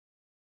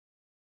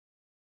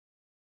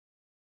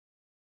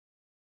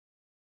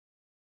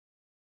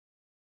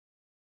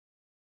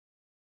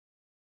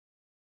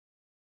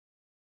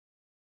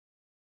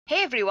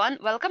Hey everyone,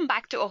 welcome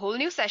back to a whole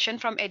new session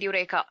from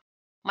Edureka.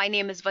 My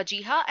name is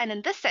Vajiha, and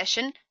in this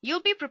session,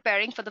 you'll be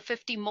preparing for the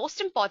 50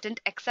 most important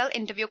Excel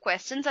interview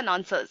questions and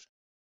answers.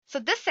 So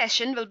this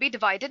session will be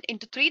divided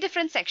into 3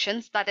 different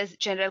sections, that is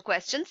general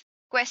questions,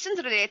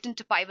 questions related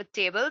to pivot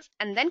tables,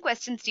 and then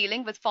questions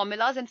dealing with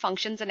formulas and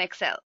functions in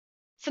Excel.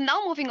 So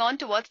now moving on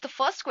towards the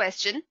first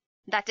question,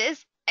 that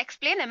is,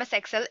 explain MS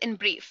Excel in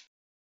brief.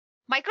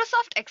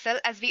 Microsoft Excel,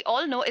 as we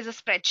all know, is a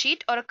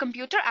spreadsheet or a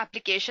computer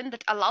application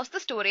that allows the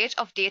storage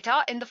of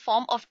data in the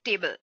form of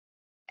table.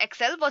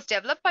 Excel was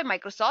developed by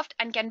Microsoft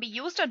and can be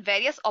used on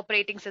various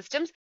operating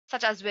systems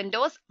such as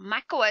Windows,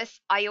 macOS,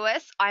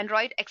 iOS,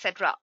 Android,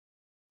 etc.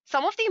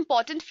 Some of the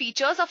important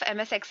features of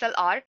MS Excel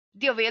are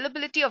the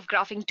availability of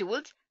graphing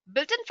tools,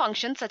 built-in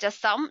functions such as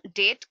sum,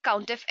 date,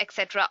 COUNTIF,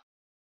 etc.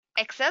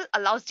 Excel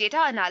allows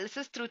data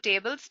analysis through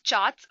tables,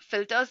 charts,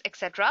 filters,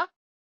 etc.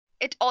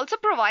 It also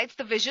provides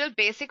the visual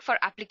basic for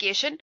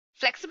application,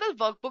 flexible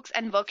workbooks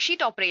and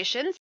worksheet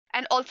operations,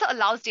 and also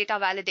allows data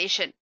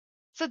validation.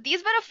 So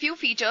these were a few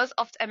features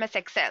of MS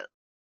Excel.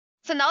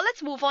 So now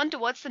let's move on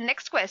towards the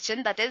next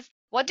question, that is,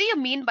 what do you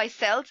mean by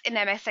cells in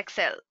MS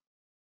Excel?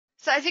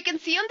 So as you can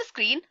see on the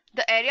screen,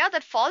 the area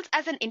that falls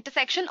as an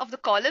intersection of the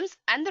columns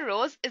and the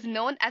rows is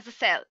known as a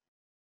cell.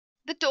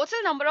 The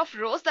total number of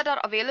rows that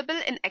are available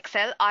in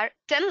Excel are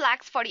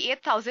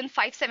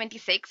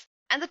 10,48,576.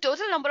 And the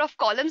total number of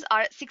columns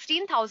are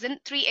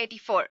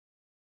 16,384.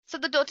 So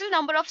the total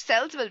number of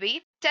cells will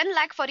be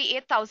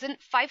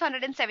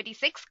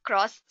 10,48,576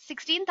 cross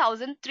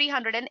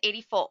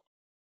 16,384.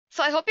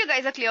 So I hope you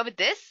guys are clear with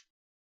this.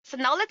 So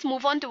now let's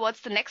move on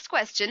towards the next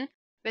question,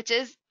 which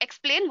is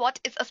explain what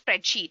is a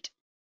spreadsheet.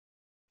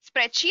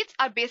 Spreadsheets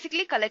are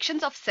basically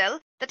collections of cells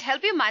that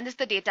help you manage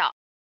the data.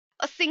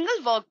 A single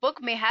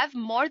workbook may have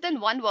more than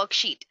one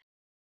worksheet.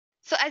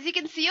 So as you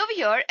can see over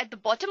here at the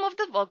bottom of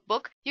the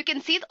workbook, you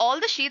can see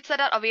all the sheets that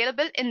are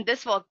available in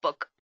this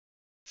workbook.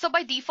 So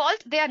by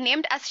default, they are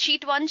named as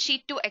sheet 1,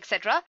 sheet 2,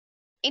 etc.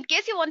 In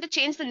case you want to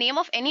change the name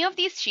of any of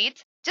these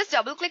sheets, just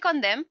double click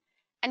on them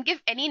and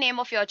give any name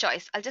of your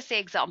choice. I'll just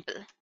say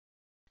example.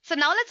 So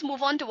now let's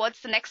move on towards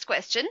the next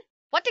question.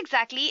 What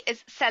exactly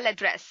is cell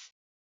address?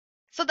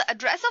 So the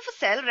address of a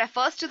cell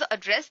refers to the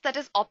address that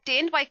is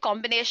obtained by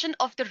combination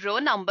of the row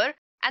number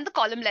and the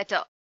column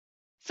letter.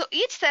 So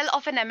each cell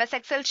of an MS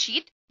Excel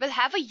sheet will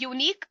have a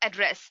unique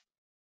address.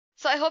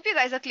 So I hope you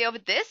guys are clear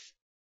with this.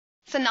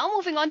 So now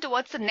moving on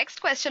towards the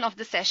next question of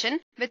the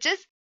session, which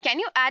is, can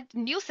you add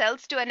new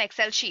cells to an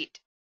Excel sheet?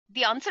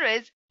 The answer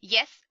is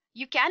yes,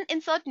 you can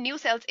insert new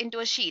cells into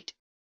a sheet.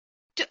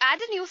 To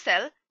add a new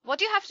cell,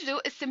 what you have to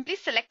do is simply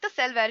select the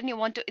cell wherein you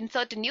want to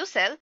insert a new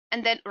cell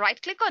and then right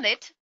click on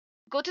it,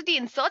 go to the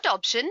insert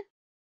option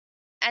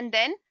and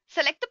then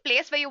select the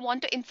place where you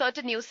want to insert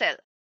a new cell.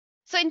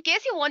 So in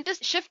case you want to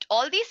shift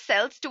all these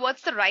cells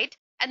towards the right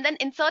and then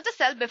insert a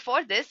cell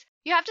before this,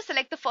 you have to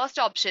select the first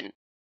option.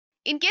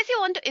 In case you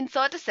want to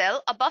insert a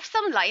cell above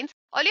some lines,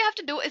 all you have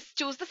to do is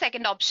choose the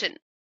second option.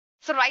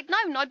 So right now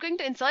I'm not going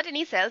to insert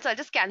any cells, so I'll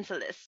just cancel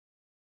this.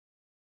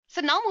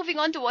 So now moving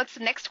on towards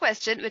the next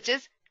question, which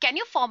is, can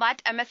you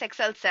format MS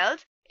Excel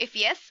cells? If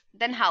yes,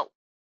 then how?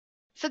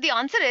 So the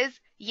answer is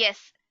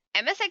yes,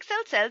 MS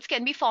Excel cells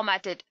can be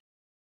formatted.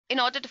 In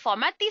order to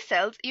format these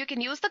cells, you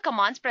can use the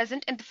commands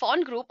present in the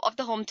font group of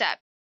the Home tab.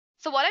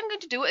 So what I'm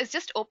going to do is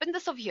just open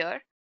this over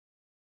here.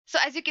 So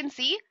as you can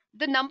see,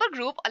 the number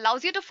group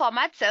allows you to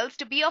format cells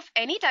to be of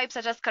any type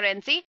such as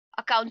currency,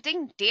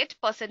 accounting, date,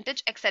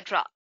 percentage,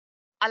 etc.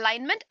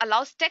 Alignment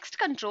allows text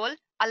control,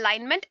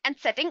 alignment and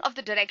setting of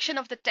the direction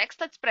of the text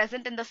that's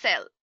present in the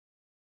cell.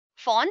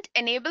 Font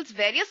enables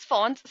various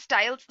fonts,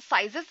 styles,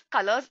 sizes,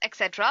 colors,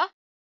 etc.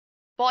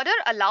 Border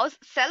allows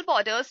cell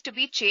borders to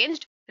be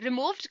changed,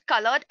 removed,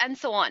 colored, and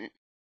so on.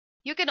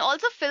 You can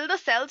also fill the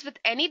cells with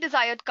any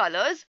desired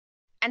colors.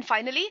 And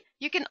finally,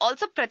 you can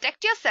also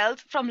protect your cells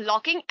from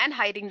locking and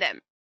hiding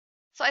them.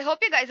 So I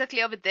hope you guys are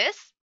clear with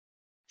this.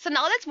 So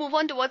now let's move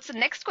on towards the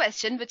next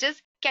question, which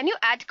is, can you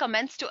add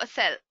comments to a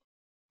cell?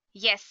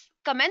 Yes,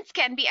 comments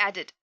can be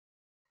added.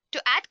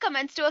 To add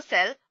comments to a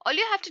cell, all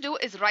you have to do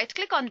is right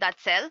click on that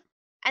cell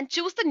and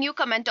choose the new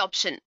comment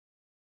option.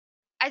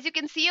 As you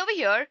can see over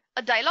here,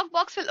 a dialog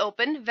box will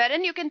open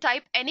wherein you can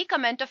type any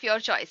comment of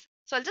your choice.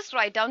 So I'll just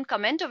write down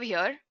comment over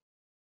here.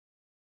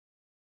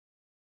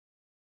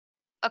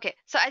 Okay,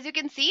 so as you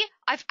can see,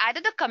 I've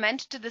added a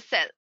comment to this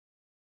cell.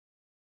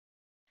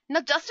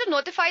 Now just to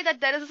notify that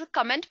there is a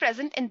comment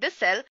present in this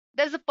cell,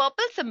 there is a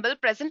purple symbol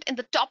present in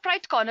the top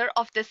right corner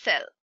of this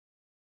cell.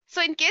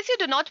 So in case you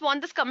do not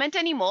want this comment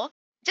anymore,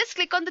 just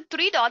click on the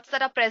 3 dots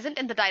that are present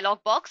in the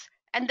dialog box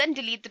and then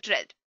delete the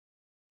thread.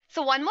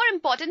 So one more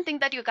important thing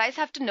that you guys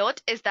have to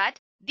note is that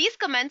these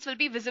comments will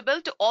be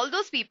visible to all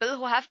those people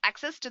who have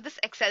access to this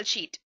Excel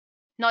sheet.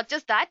 Not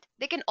just that,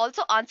 they can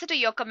also answer to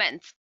your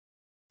comments.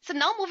 So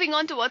now moving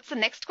on towards the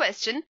next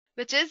question,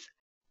 which is,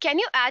 can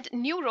you add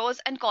new rows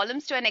and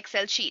columns to an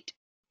Excel sheet?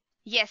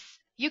 Yes,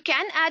 you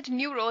can add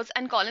new rows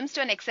and columns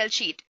to an Excel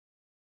sheet.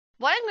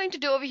 What I'm going to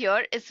do over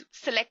here is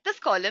select this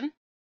column,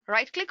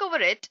 right click over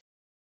it,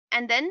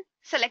 and then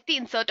select the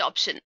insert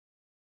option.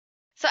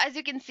 So as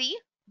you can see,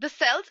 the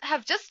cells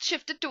have just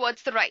shifted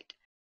towards the right.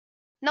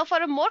 Now for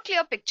a more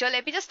clear picture,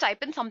 let me just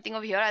type in something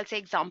over here. I'll say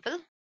example.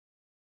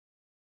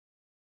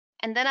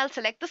 And then I'll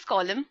select this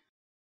column,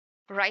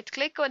 right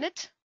click on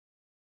it.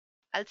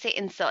 I'll say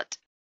insert.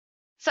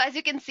 So as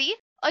you can see,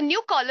 a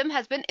new column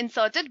has been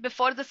inserted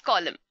before this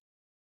column.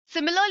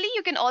 Similarly,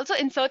 you can also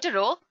insert a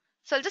row.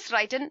 So I'll just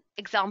write an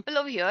example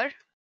over here.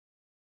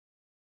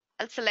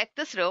 I'll select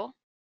this row,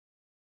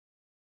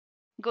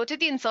 go to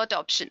the insert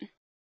option.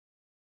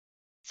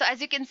 So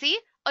as you can see,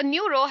 a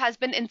new row has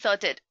been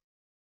inserted.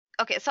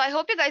 Okay, so I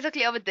hope you guys are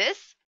clear with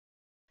this.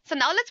 So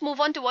now let's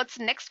move on towards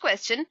the next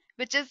question,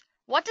 which is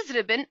what is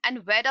ribbon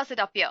and where does it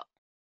appear?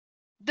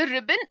 The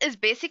ribbon is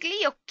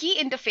basically your key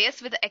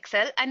interface with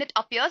Excel and it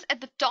appears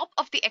at the top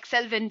of the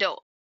Excel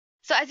window.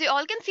 So as you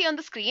all can see on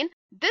the screen,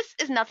 this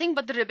is nothing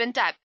but the ribbon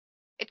tab.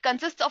 It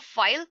consists of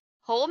File,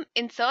 Home,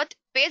 Insert,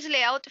 Page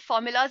Layout,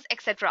 Formulas,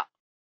 etc.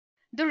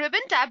 The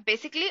ribbon tab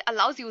basically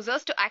allows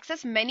users to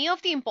access many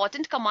of the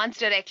important commands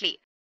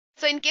directly.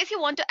 So in case you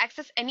want to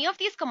access any of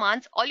these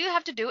commands, all you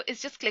have to do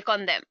is just click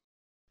on them.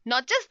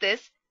 Not just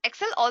this,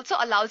 Excel also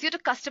allows you to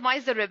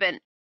customize the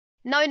ribbon.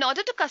 Now in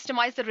order to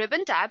customize the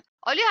ribbon tab,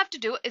 all you have to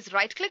do is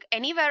right click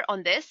anywhere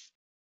on this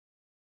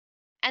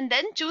and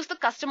then choose the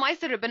Customize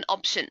the Ribbon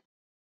option.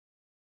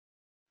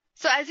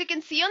 So as you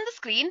can see on the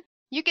screen,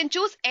 you can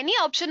choose any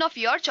option of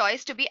your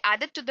choice to be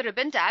added to the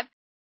ribbon tab.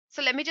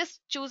 So let me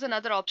just choose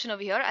another option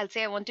over here. I'll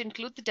say I want to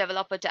include the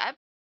Developer tab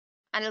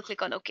and I'll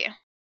click on OK.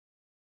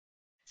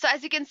 So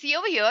as you can see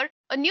over here,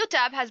 a new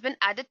tab has been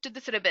added to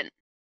this ribbon.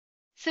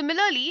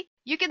 Similarly,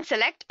 you can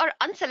select or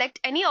unselect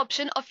any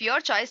option of your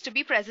choice to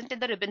be present in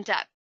the ribbon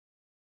tab.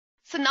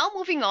 So now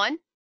moving on,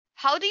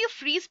 how do you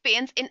freeze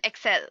panes in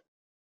Excel?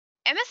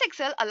 MS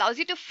Excel allows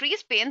you to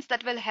freeze panes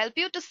that will help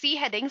you to see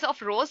headings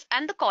of rows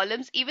and the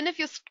columns even if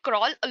you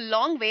scroll a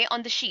long way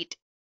on the sheet.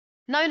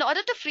 Now in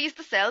order to freeze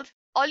the cells,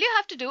 all you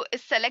have to do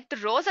is select the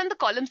rows and the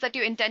columns that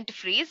you intend to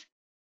freeze.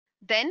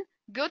 Then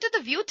go to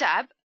the View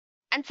tab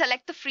and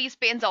select the Freeze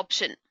Panes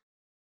option.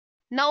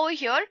 Now over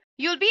here,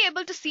 you'll be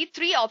able to see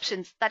three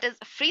options, that is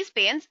Freeze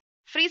Panes,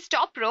 Freeze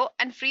Top Row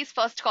and Freeze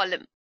First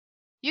Column.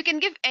 You can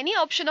give any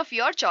option of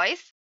your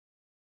choice.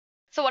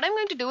 So what I'm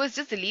going to do is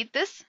just delete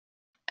this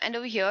and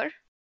over here,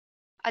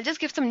 I'll just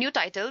give some new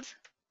titles.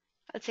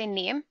 I'll say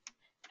name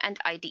and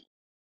ID.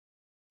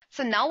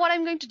 So now what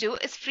I'm going to do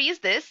is freeze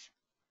this.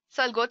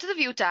 So I'll go to the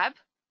View tab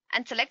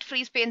and select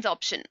Freeze Panes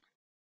option.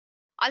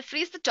 I'll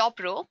freeze the top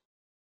row.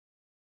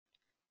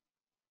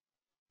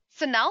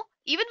 So now,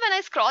 even when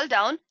I scroll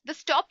down,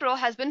 this top row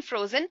has been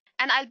frozen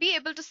and I'll be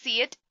able to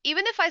see it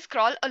even if I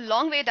scroll a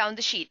long way down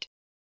the sheet.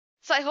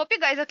 So I hope you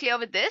guys are clear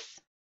with this.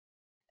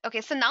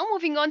 Okay, so now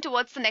moving on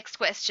towards the next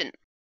question.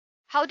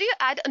 How do you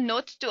add a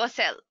note to a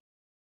cell?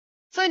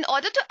 So in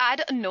order to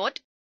add a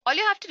note, all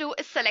you have to do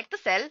is select the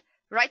cell,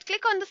 right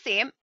click on the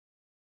same,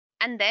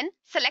 and then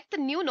select the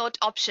New Note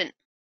option.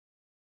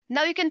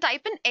 Now you can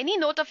type in any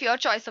note of your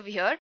choice over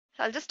here.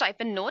 So I'll just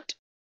type in note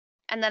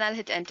and then I'll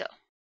hit enter.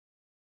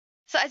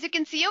 So as you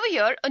can see over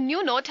here, a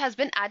new note has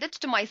been added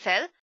to my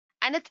cell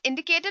and it's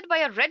indicated by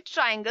a red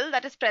triangle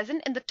that is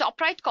present in the top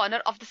right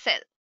corner of the cell.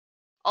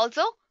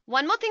 Also,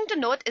 one more thing to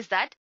note is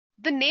that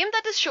the name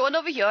that is shown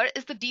over here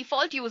is the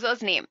default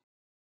user's name.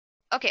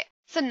 Okay,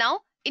 so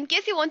now in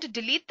case you want to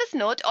delete this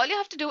note, all you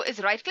have to do is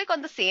right click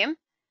on the same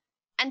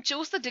and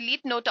choose the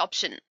delete note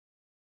option.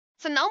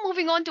 So now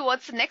moving on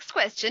towards the next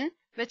question,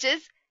 which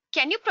is,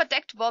 can you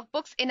protect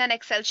workbooks in an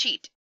Excel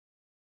sheet?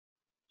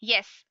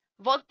 Yes,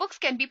 workbooks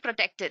can be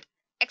protected.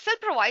 Excel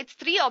provides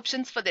three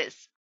options for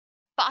this.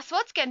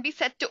 Passwords can be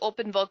set to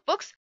open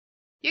workbooks.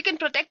 You can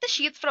protect the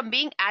sheets from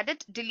being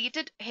added,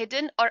 deleted,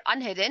 hidden or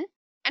unhidden,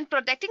 and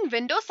protecting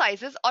window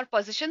sizes or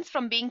positions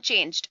from being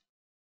changed.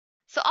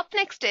 So up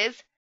next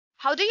is,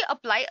 how do you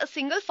apply a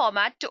single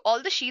format to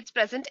all the sheets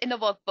present in a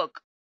workbook?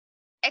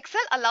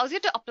 Excel allows you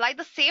to apply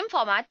the same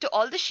format to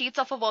all the sheets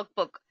of a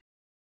workbook.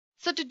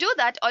 So to do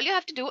that, all you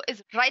have to do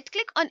is right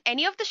click on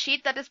any of the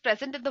sheet that is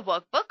present in the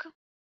workbook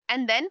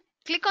and then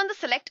click on the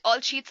Select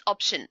All Sheets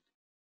option.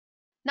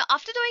 Now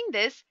after doing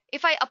this,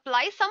 if I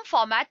apply some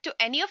format to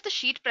any of the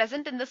sheet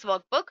present in this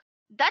workbook,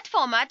 that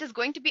format is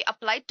going to be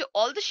applied to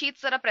all the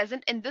sheets that are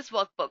present in this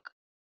workbook.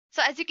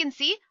 So as you can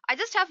see, I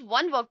just have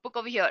one workbook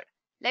over here.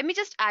 Let me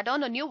just add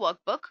on a new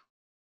workbook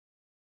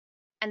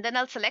and then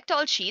I'll select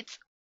all sheets.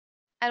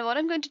 And what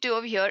I'm going to do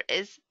over here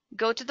is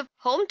go to the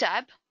Home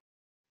tab,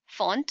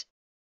 Font.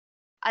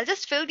 I'll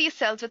just fill these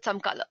cells with some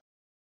color.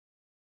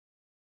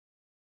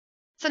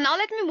 So now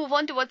let me move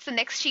on towards the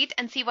next sheet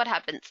and see what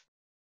happens.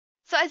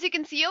 So as you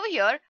can see over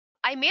here,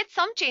 I made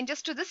some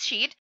changes to this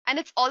sheet and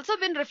it's also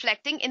been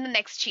reflecting in the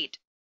next sheet.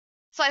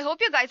 So I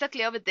hope you guys are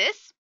clear with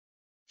this.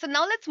 So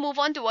now let's move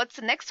on towards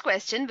the next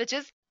question, which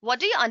is, what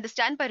do you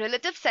understand by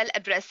relative cell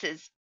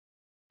addresses?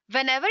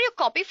 Whenever you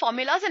copy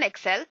formulas in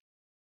Excel,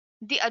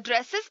 the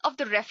addresses of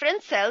the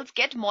reference cells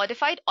get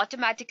modified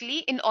automatically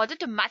in order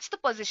to match the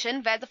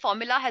position where the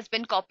formula has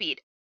been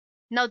copied.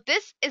 Now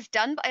this is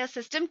done by a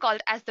system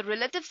called as the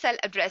relative cell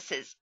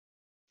addresses.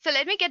 So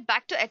let me get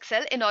back to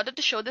Excel in order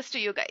to show this to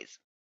you guys.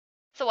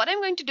 So what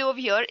I'm going to do over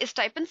here is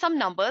type in some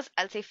numbers.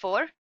 I'll say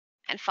 4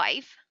 and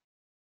 5.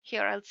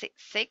 Here I'll say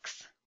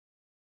 6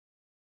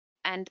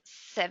 and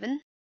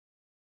 7,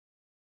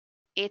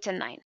 8 and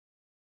 9.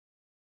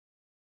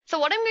 So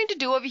what I'm going to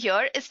do over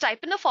here is type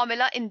in a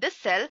formula in this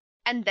cell,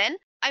 and then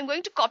I'm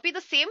going to copy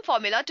the same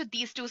formula to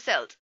these two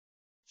cells.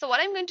 So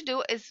what I'm going to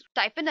do is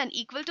type in an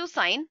equal to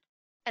sign,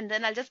 and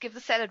then I'll just give the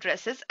cell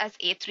addresses as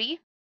A3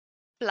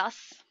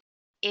 plus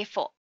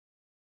A4.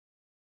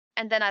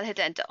 And then I'll hit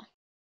enter.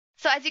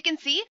 So as you can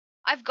see,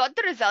 I've got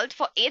the result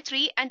for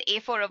A3 and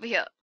A4 over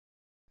here.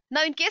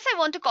 Now in case I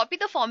want to copy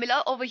the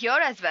formula over here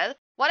as well,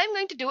 what I'm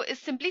going to do is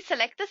simply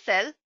select the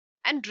cell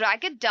and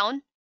drag it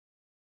down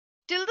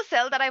till the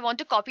cell that I want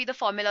to copy the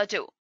formula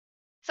to.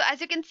 So as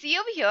you can see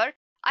over here,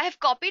 I have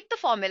copied the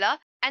formula,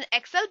 and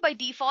Excel by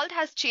default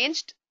has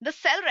changed the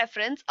cell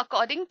reference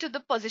according to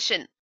the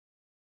position.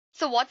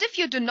 So what if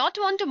you do not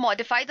want to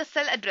modify the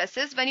cell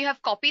addresses when you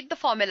have copied the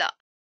formula?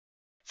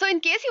 So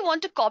in case you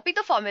want to copy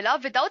the formula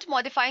without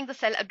modifying the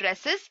cell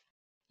addresses,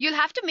 you'll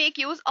have to make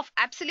use of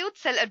absolute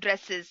cell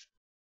addresses.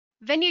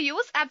 When you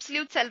use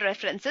absolute cell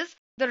references,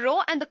 the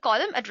row and the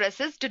column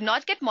addresses do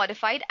not get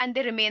modified and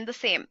they remain the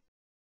same.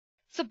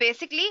 So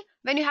basically,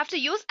 when you have to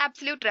use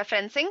absolute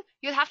referencing,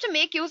 you'll have to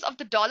make use of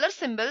the dollar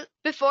symbol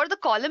before the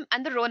column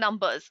and the row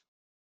numbers.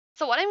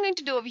 So what I'm going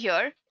to do over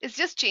here is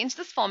just change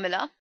this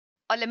formula,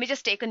 or let me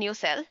just take a new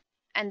cell,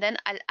 and then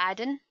I'll add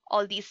in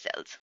all these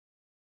cells.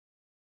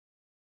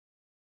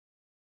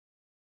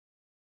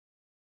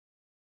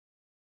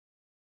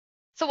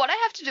 So what I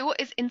have to do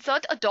is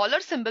insert a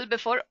dollar symbol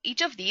before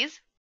each of these.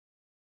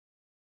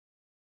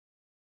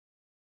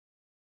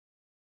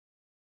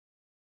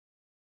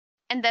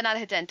 And then I'll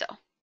hit enter.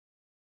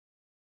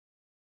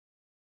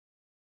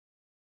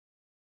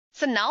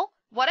 So now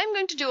what I'm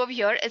going to do over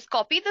here is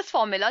copy this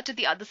formula to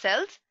the other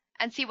cells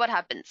and see what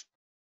happens.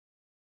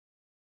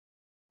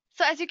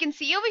 So as you can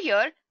see over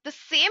here, the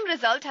same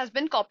result has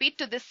been copied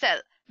to this cell,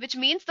 which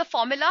means the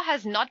formula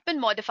has not been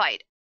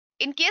modified.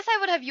 In case I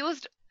would have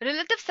used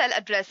relative cell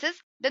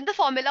addresses, then the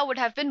formula would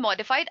have been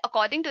modified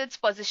according to its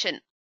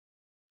position.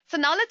 So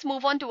now let's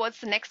move on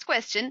towards the next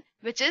question,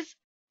 which is,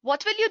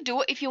 what will you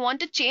do if you want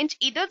to change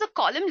either the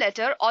column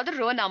letter or the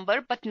row number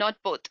but not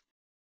both?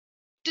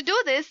 To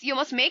do this, you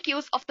must make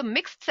use of the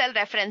mixed cell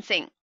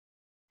referencing.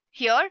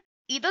 Here,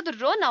 either the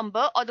row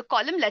number or the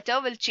column letter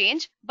will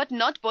change, but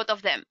not both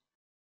of them.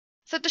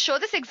 So to show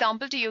this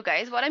example to you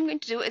guys, what I'm going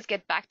to do is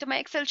get back to my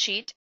Excel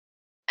sheet,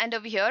 and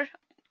over here,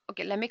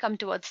 okay, let me come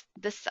towards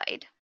this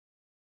side.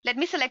 Let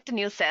me select a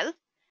new cell.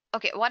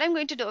 Okay, what I'm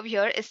going to do over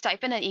here is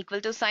type in an equal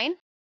to sign,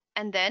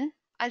 and then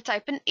I'll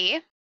type in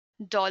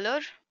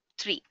 $3.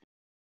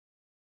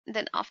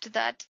 Then after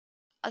that,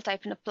 I'll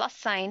type in a plus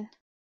sign,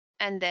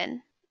 and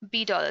then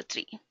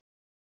 $3.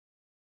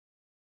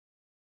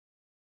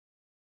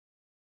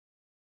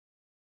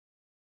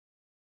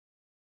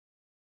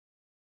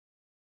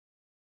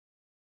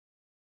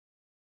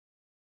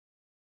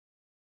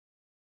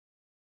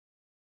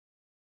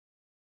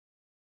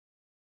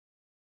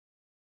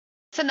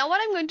 So now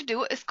what I'm going to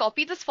do is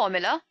copy this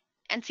formula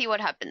and see what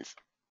happens.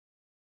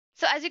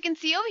 So as you can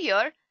see over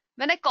here,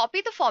 when I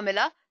copy the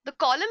formula, the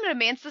column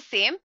remains the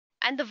same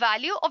and the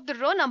value of the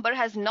row number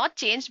has not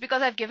changed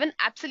because I've given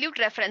absolute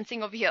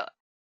referencing over here.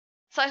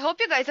 So I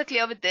hope you guys are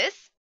clear with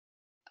this.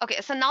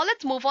 Okay, so now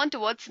let's move on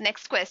towards the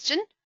next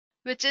question,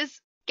 which is,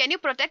 can you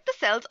protect the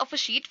cells of a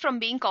sheet from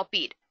being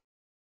copied?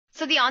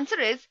 So the answer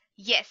is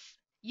yes,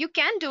 you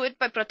can do it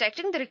by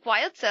protecting the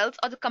required cells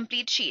or the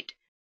complete sheet.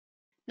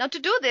 Now to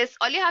do this,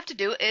 all you have to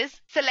do is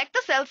select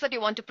the cells that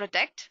you want to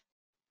protect,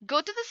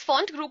 go to this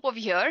font group over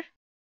here,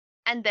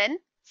 and then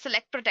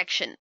select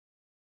protection.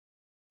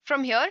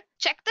 From here,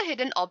 check the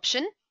hidden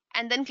option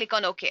and then click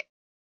on OK.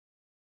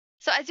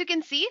 So as you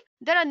can see,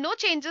 there are no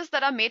changes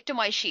that are made to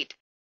my sheet.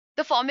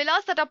 The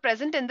formulas that are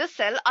present in this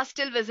cell are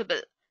still visible.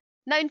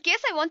 Now in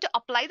case I want to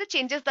apply the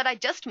changes that I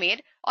just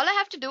made, all I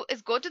have to do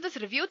is go to this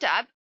Review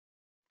tab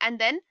and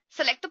then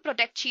select the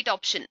Protect Sheet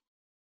option.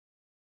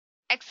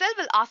 Excel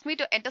will ask me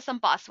to enter some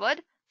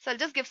password, so I'll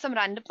just give some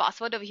random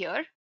password over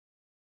here,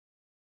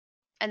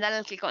 and then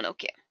I'll click on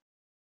OK.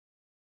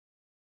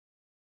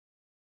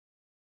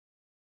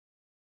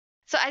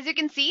 So as you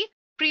can see,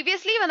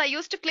 previously when I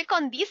used to click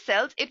on these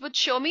cells, it would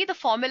show me the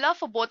formula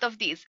for both of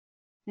these.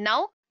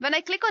 Now, when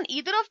I click on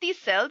either of these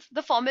cells,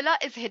 the formula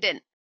is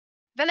hidden.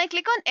 When I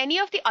click on any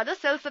of the other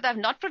cells that I've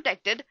not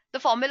protected, the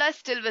formula is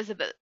still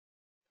visible.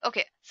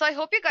 Okay, so I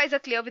hope you guys are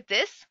clear with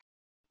this.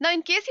 Now,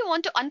 in case you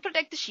want to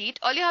unprotect the sheet,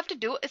 all you have to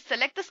do is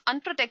select this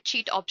Unprotect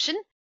Sheet option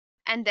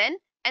and then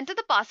enter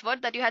the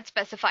password that you had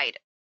specified.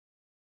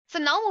 So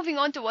now moving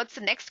on towards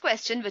the next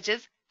question, which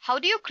is, how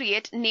do you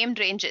create named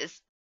ranges?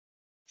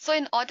 So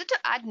in order to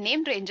add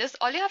named ranges,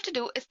 all you have to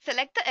do is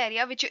select the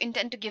area which you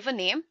intend to give a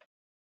name,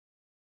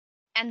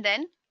 and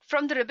then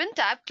from the ribbon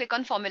tab, click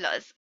on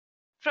Formulas.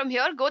 From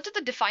here, go to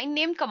the Define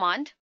Name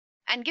command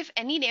and give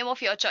any name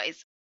of your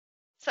choice.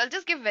 So I'll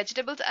just give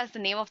vegetables as the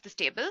name of this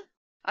table,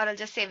 or I'll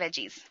just say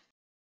veggies.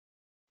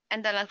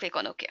 And then I'll click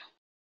on OK.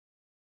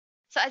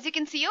 So as you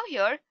can see over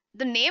here,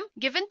 The name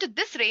given to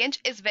this range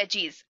is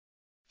veggies.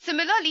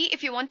 Similarly,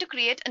 if you want to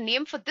create a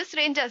name for this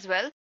range as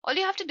well, all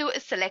you have to do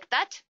is select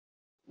that,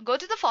 go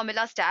to the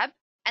Formulas tab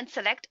and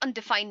select on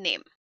Define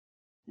Name.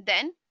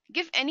 Then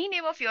give any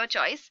name of your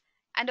choice,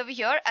 and over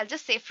here I'll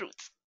just say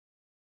fruits.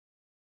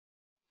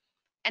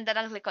 And then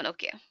I'll click on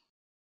OK.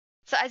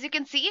 So as you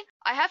can see,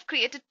 I have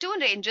created two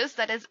ranges,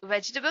 that is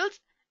vegetables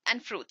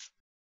and fruits.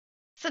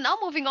 So now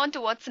moving on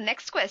towards the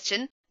next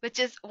question, which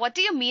is what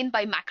do you mean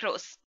by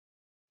macros?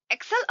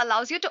 Excel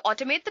allows you to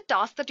automate the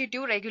tasks that you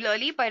do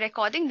regularly by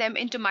recording them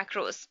into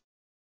macros.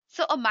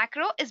 So a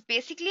macro is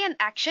basically an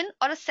action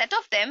or a set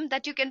of them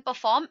that you can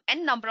perform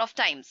n number of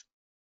times.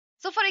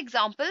 So for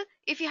example,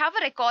 if you have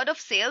a record of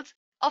sales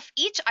of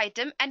each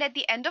item and at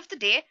the end of the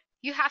day,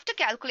 you have to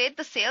calculate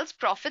the sales,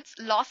 profits,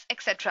 loss,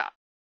 etc.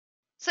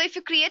 So if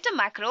you create a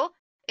macro,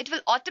 it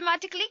will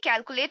automatically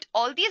calculate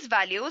all these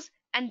values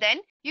and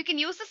then you can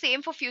use the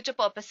same for future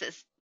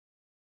purposes.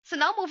 So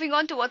now moving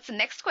on towards the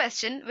next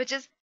question, which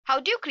is how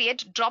do you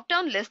create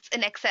drop-down lists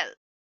in Excel?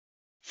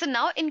 So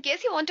now in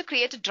case you want to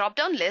create a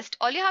drop-down list,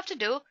 all you have to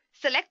do,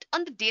 select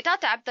on the data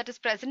tab that is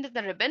present in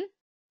the ribbon,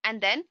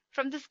 and then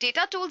from this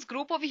data tools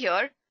group over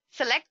here,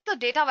 select the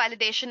data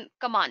validation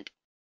command.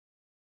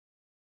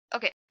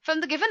 Okay,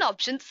 from the given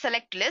options,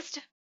 select list,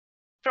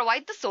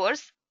 provide the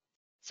source.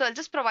 So I'll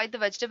just provide the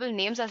vegetable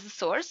names as the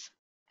source,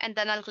 and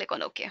then I'll click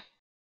on OK.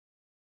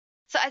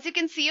 So as you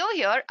can see over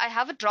here, I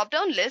have a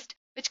drop-down list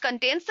which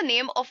contains the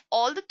name of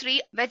all the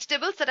three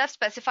vegetables that I've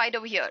specified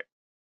over here.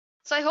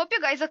 So I hope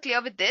you guys are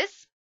clear with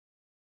this.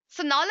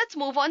 So now let's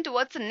move on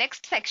towards the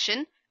next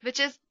section, which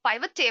is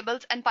pivot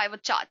tables and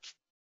pivot charts.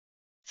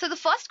 So the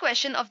first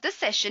question of this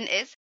session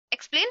is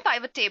explain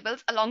pivot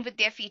tables along with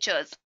their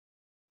features.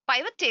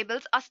 Pivot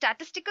tables are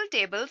statistical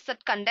tables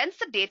that condense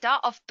the data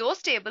of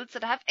those tables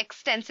that have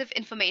extensive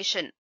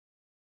information.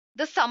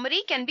 The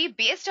summary can be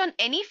based on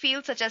any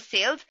field such as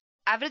sales,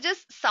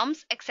 averages,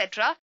 sums,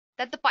 etc.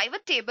 that the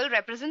pivot table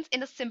represents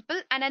in a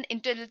simple and an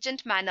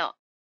intelligent manner.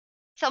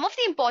 Some of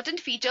the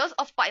important features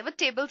of pivot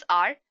tables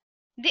are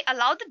they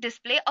allow the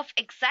display of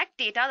exact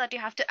data that you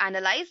have to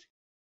analyze.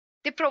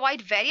 They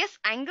provide various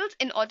angles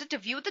in order to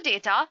view the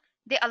data.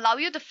 They allow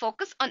you to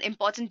focus on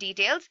important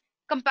details.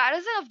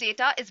 Comparison of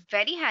data is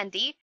very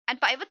handy,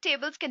 and pivot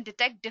tables can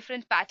detect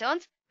different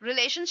patterns,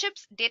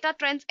 relationships, data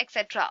trends,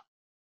 etc.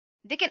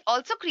 They can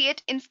also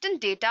create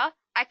instant data,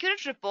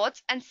 accurate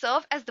reports, and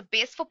serve as the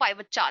base for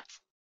pivot charts.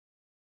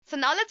 So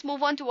now let's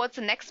move on towards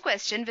the next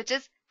question, which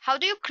is how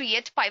do you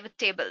create pivot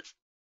tables?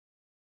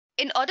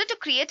 In order to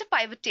create a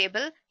pivot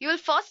table, you will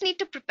first need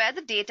to prepare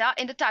the data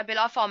in the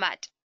tabular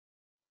format.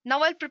 Now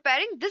while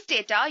preparing this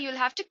data, you'll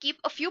have to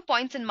keep a few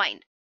points in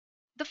mind.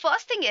 The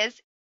first thing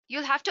is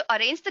you'll have to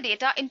arrange the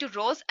data into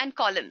rows and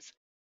columns.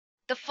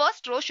 The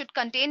first row should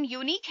contain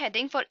unique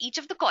heading for each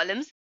of the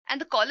columns, and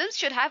the columns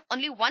should have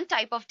only one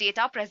type of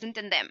data present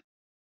in them.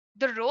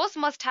 The rows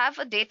must have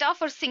a data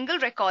for single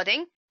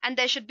recording, and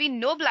there should be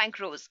no blank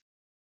rows.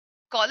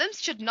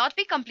 Columns should not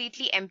be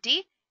completely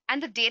empty,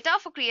 and the data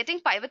for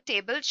creating pivot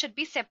table should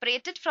be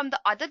separated from the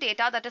other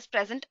data that is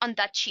present on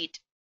that sheet.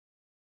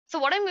 So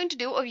what I'm going to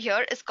do over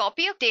here is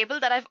copy a table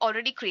that I've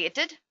already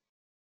created.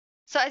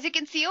 So as you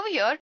can see over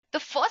here, the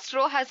first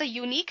row has a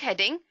unique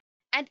heading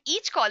and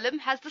each column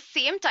has the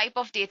same type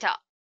of data.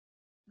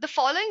 The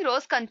following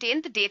rows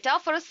contain the data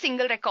for a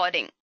single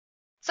recording.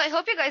 So I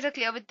hope you guys are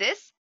clear with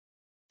this.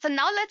 So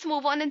now let's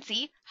move on and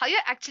see how you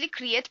actually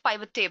create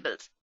pivot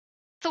tables.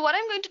 So what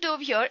I'm going to do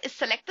over here is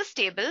select this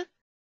table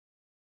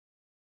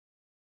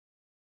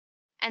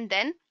and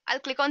then I'll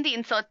click on the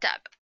Insert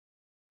tab.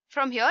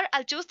 From here,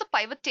 I'll choose the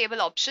pivot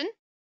table option.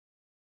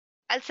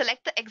 I'll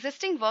select the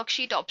existing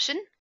worksheet option.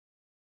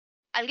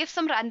 I'll give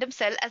some random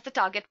cell as the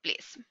target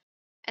place,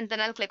 and then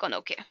I'll click on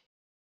OK.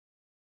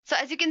 So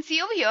as you can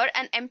see over here,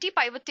 an empty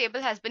pivot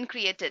table has been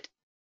created.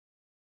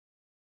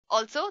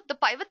 Also, the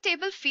pivot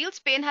table fields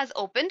pane has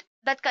opened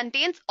that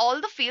contains all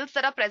the fields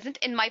that are present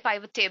in my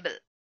pivot table.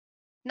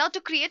 Now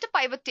to create a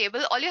pivot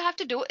table, all you have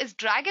to do is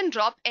drag and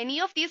drop any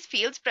of these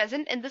fields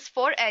present in these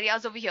four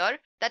areas over here,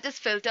 that is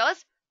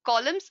filters,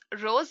 columns,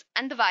 rows,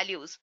 and the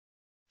values.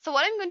 So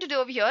what I'm going to do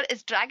over here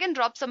is drag and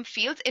drop some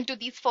fields into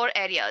these four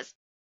areas.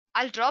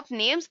 I'll drop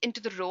names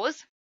into the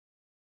rows.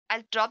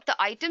 I'll drop the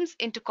items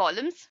into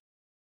columns,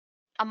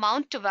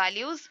 amount to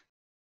values,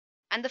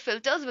 and the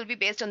filters will be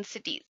based on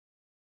cities.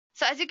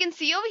 So as you can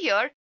see over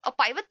here, a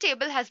pivot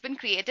table has been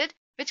created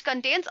which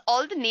contains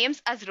all the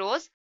names as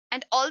rows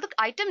and all the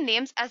item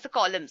names as the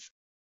columns.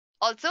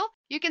 Also,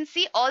 you can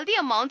see all the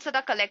amounts that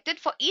are collected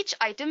for each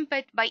item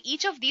by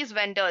each of these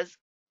vendors,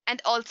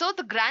 and also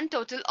the grand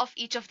total of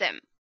each of them.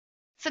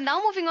 So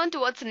now moving on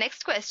towards the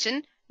next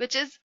question, which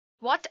is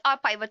what are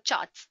pivot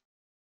charts?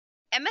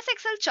 MS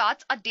Excel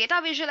charts are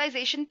data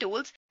visualization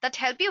tools that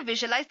help you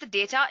visualize the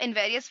data in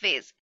various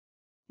ways.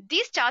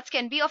 These charts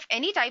can be of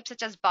any type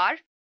such as bar,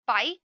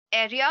 pie,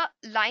 area,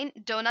 line,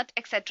 donut,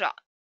 etc.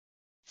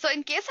 So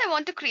in case I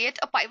want to create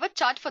a pivot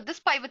chart for this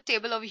pivot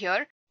table over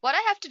here, what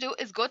I have to do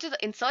is go to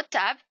the Insert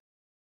tab,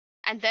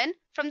 and then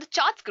from the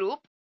Charts group,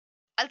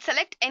 I'll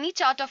select any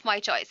chart of my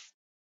choice.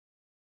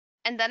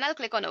 and then I'll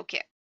click on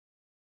OK.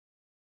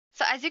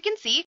 So as you can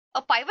see,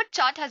 a pivot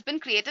chart has been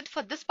created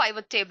for this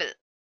pivot table.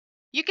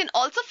 You can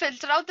also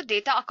filter out the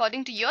data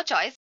according to your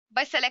choice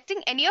by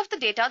selecting any of the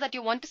data that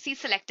you want to see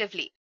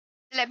selectively.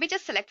 Let me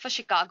just select for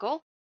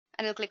Chicago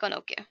and I'll click on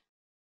OK.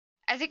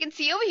 As you can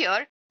see over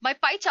here, my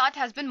pie chart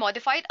has been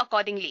modified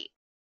accordingly.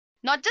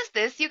 Not just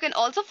this, you can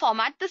also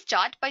format this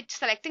chart by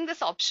selecting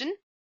this option,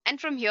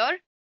 and from here,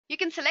 you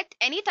can select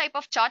any type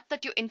of chart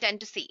that you intend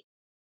to see.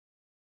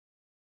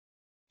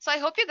 So I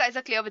hope you guys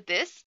are clear with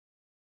this.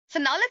 So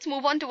now let's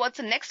move on towards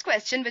the next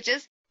question, which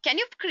is, can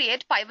you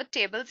create pivot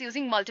tables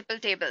using multiple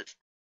tables?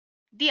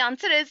 The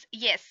answer is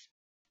yes.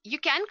 You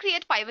can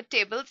create pivot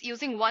tables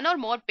using one or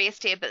more base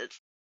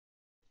tables.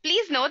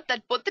 Please note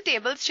that both the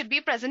tables should be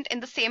present in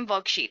the same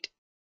worksheet.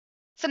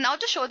 So now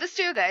to show this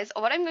to you guys,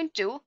 what I'm going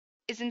to do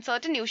is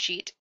insert a new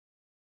sheet,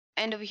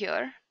 and over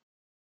here,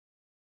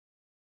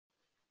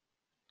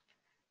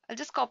 I'll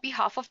just copy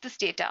half of this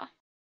data.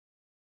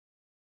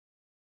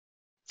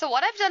 So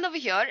what I've done over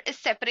here is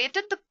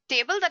separated the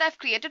table that I've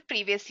created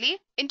previously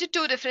into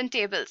two different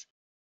tables.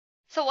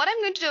 So what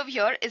I'm going to do over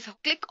here is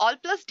click Alt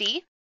plus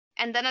D,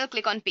 and then I'll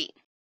click on P.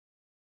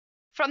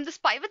 From this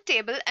pivot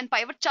table and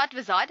pivot chart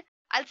wizard,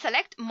 I'll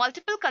select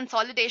multiple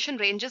consolidation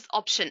ranges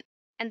option,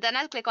 and then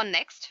I'll click on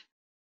Next.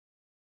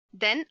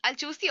 Then I'll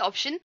choose the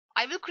option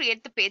I will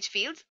create the page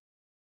fields,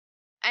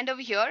 and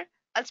over here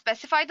I'll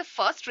specify the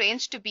first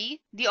range to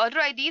be the order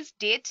ID's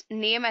date,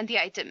 name, and the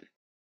item.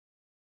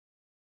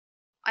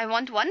 I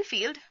want one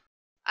field.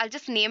 I'll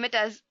just name it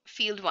as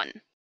field 1,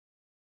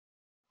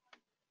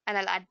 and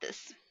I'll add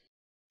this.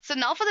 So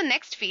now for the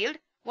next field,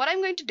 what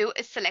I'm going to do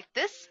is select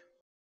this.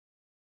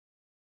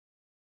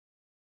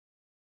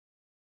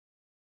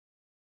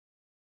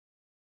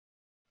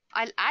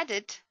 I'll add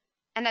it,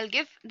 and I'll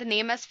give the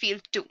name as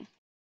field 2,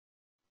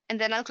 and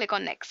then I'll click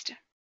on Next.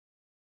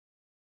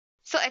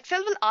 So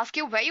Excel will ask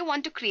you where you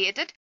want to create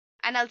it,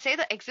 and I'll say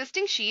the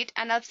existing sheet,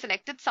 and I've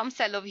selected some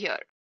cell over here.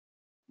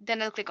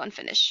 Then I'll click on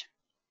Finish.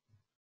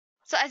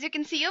 So as you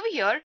can see over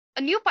here,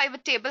 a new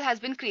pivot table has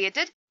been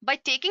created by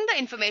taking the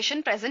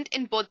information present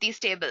in both these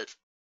tables.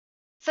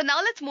 So now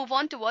let's move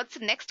on towards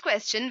the next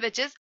question, which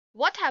is,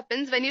 what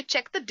happens when you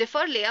check the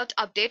Differ Layout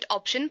Update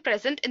option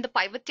present in the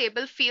pivot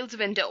table fields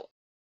window?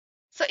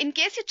 So in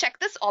case you check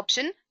this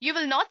option, you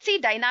will not see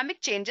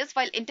dynamic changes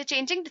while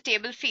interchanging the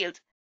table fields.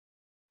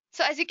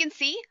 So as you can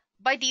see,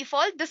 by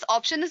default, this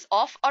option is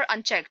off or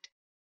unchecked.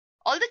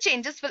 All the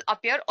changes will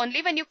appear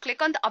only when you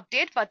click on the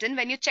Update button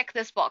when you check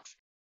this box.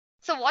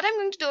 So what I'm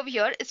going to do over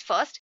here is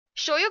first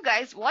show you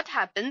guys what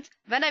happens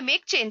when I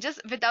make changes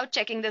without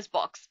checking this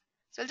box.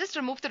 So I'll just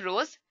remove the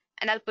rows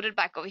and I'll put it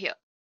back over here.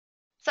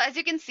 So as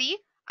you can see,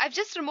 I've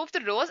just removed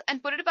the rows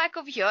and put it back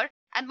over here,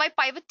 and my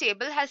pivot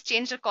table has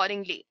changed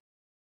accordingly.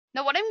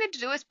 Now what I'm going to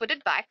do is put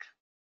it back,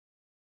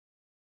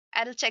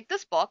 and I'll check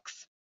this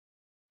box,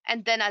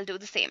 and then I'll do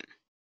the same.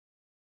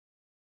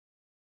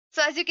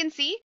 So as you can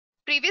see,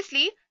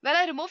 previously when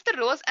I removed the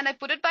rows and I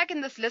put it back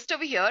in this list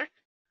over here,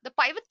 the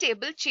pivot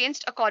table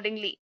changed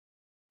accordingly.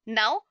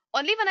 Now,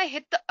 only when I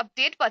hit the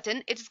update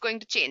button, it is going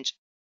to change.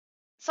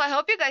 So I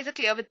hope you guys are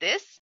clear with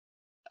this.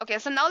 Okay,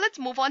 so now let's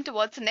move on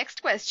towards the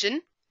next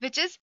question, which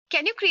is,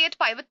 can you create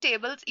pivot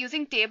tables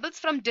using tables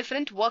from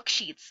different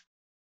worksheets?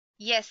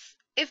 Yes,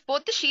 if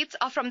both the sheets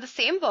are from the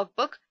same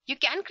workbook, you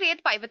can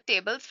create pivot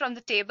tables from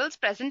the tables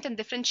present in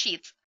different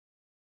sheets.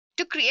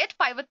 To create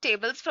pivot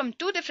tables from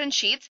two different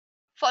sheets,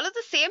 follow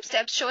the same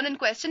steps shown in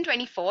question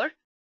 24,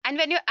 and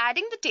when you're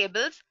adding the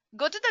tables,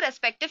 go to the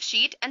respective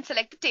sheet and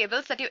select the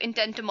tables that you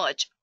intend to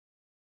merge.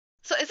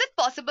 So is it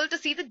possible to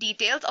see the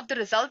details of the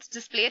results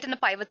displayed in a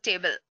pivot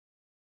table?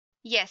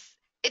 Yes,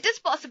 it is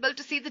possible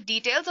to see the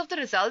details of the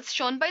results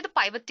shown by the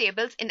pivot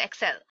tables in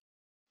Excel.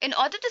 In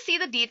order to see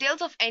the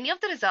details of any of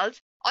the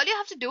results, all you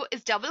have to do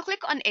is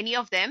double-click on any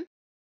of them,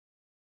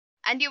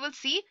 and you will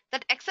see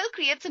that Excel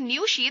creates a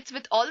new sheet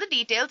with all the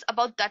details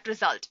about that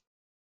result.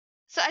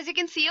 So as you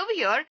can see over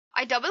here,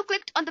 I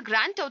double-clicked on the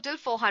grand total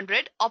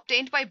 400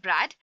 obtained by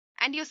Brad,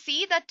 and you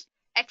see that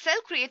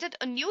Excel created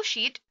a new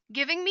sheet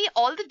giving me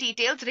all the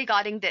details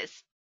regarding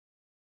this.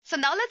 So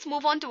now let's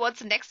move on towards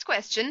the next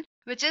question,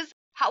 which is,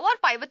 how are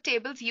pivot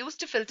tables used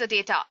to filter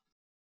data?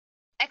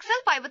 Excel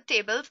pivot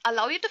tables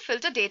allow you to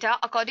filter data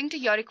according to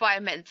your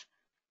requirements.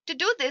 To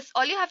do this,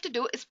 all you have to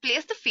do is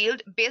place the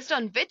field based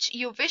on which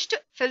you wish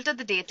to filter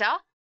the data,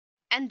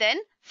 and then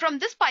from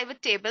this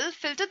pivot table,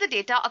 filter the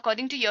data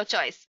according to your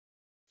choice.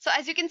 So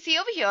as you can see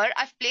over here,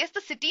 I've placed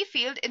the city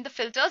field in the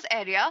filters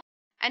area,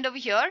 and over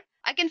here,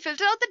 I can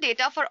filter out the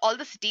data for all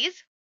the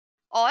cities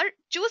or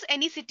choose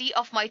any city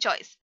of my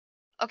choice.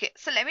 Okay,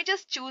 so let me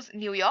just choose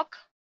New York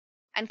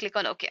and click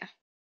on OK.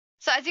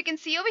 So as you can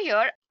see over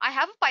here, I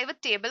have a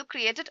pivot table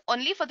created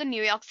only for the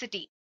New York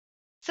City.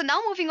 So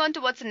now moving on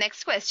towards the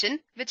next question,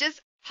 which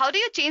is, how do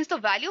you change the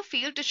value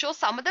field to show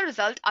some other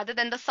result other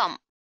than the sum?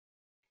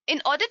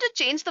 In order to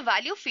change the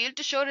value field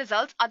to show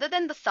results other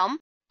than the sum,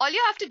 all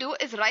you have to do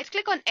is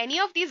right-click on any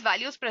of these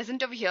values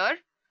present over here,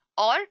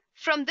 or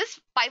from this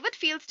pivot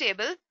fields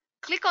table,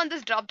 click on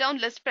this drop-down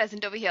list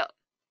present over here.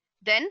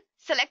 Then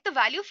select the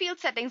value field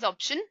settings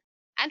option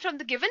and from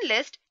the given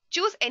list,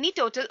 choose any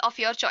total of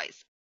your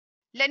choice.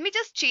 Let me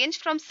just change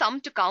from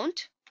sum to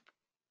count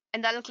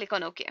and then I'll click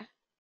on OK.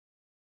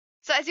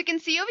 So as you can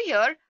see over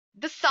here,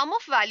 the sum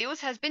of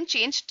values has been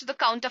changed to the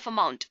count of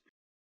amount.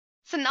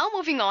 So now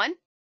moving on,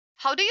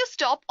 how do you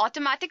stop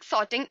automatic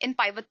sorting in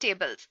pivot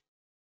tables?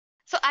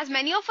 So as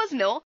many of us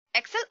know,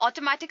 Excel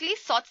automatically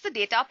sorts the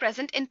data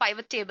present in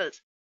pivot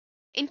tables.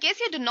 In case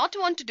you do not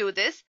want to do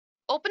this,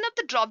 open up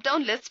the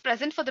drop-down lists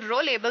present for the row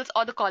labels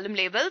or the column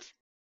labels.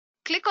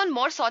 Click on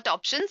More Sort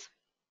options,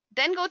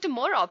 then go to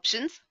More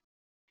Options,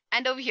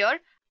 and over here,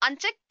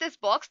 uncheck this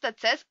box that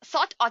says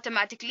Sort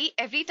Automatically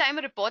every time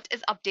a report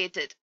is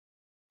updated.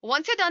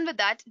 Once you're done with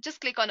that,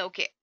 just click on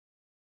OK.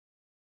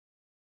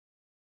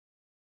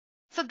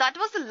 So that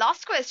was the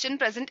last question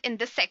present in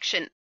this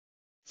section.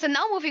 So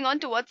now moving on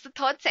towards the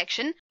third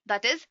section,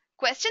 that is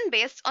question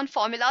based on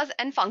formulas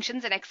and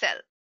functions in Excel.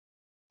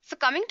 So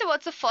coming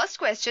towards the first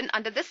question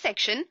under this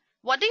section,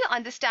 what do you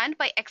understand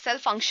by Excel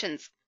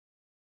functions?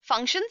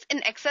 Functions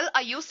in Excel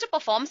are used to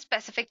perform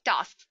specific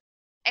tasks.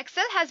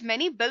 Excel has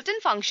many built-in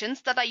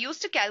functions that are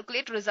used to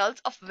calculate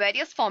results of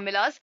various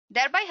formulas,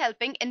 thereby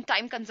helping in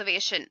time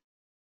conservation.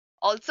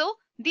 Also,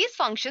 these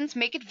functions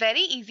make it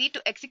very easy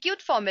to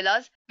execute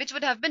formulas which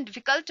would have been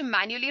difficult to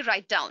manually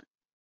write down.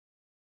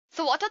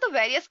 So what are the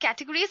various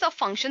categories of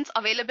functions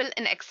available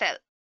in Excel?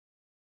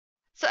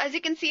 So as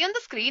you can see on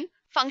the screen,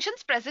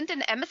 functions present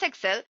in MS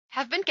Excel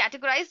have been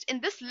categorized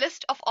in this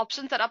list of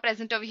options that are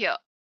present over here.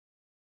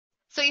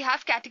 So you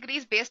have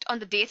categories based on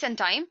the date and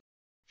time,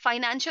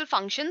 financial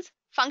functions,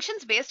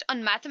 functions based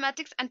on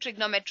mathematics and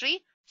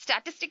trigonometry,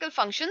 statistical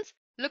functions,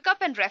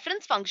 lookup and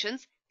reference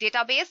functions,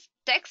 database,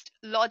 text,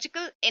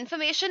 logical,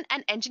 information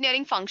and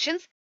engineering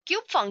functions,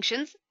 cube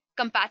functions,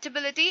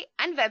 compatibility,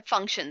 and web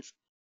functions.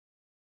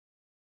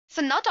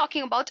 So now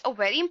talking about a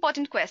very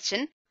important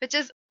question, which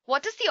is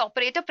what is the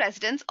operator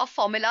precedence of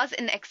formulas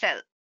in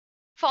Excel?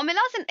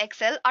 Formulas in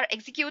Excel are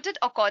executed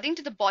according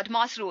to the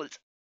BODMAS rules.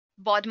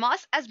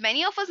 BODMAS, as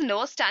many of us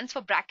know, stands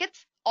for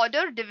brackets,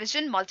 order,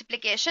 division,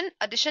 multiplication,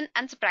 addition,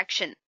 and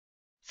subtraction.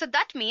 So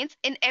that means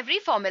in every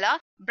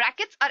formula,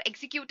 brackets are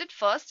executed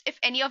first if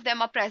any of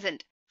them are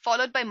present,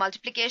 followed by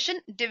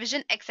multiplication,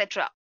 division,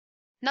 etc.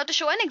 Now to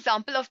show an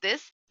example of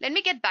this, let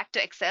me get back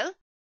to Excel.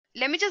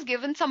 Let me just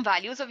give in some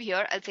values over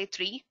here. I'll say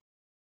 3,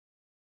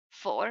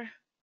 4,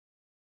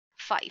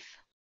 5.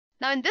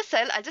 Now in this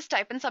cell, I'll just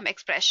type in some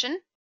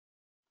expression.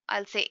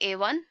 I'll say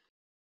A1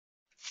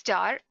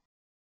 star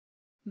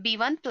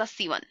B1 plus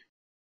C1.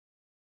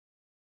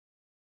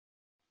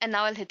 And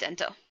now I'll hit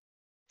enter.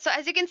 So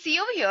as you can see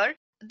over here,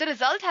 the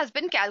result has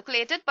been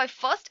calculated by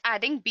first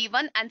adding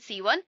B1 and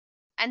C1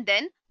 and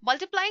then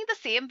multiplying the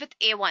same with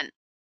A1.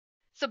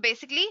 So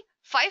basically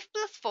 5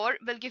 plus 4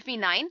 will give me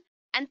 9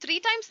 and 3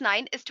 times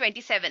 9 is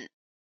 27.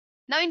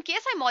 Now in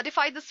case I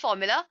modify this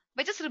formula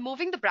by just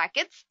removing the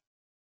brackets,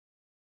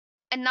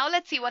 and now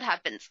let's see what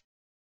happens.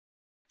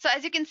 So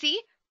as you can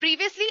see,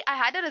 previously I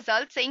had a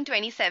result saying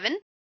 27.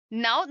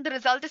 Now the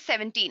result is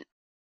 17.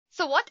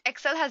 So what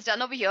Excel has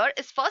done over here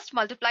is first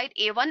multiplied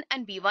A1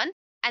 and B1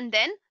 and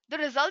then the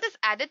result is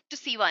added to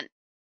C1.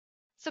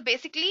 So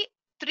basically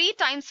 3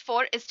 times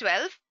 4 is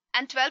 12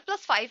 and 12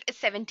 plus 5 is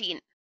 17.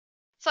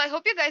 So I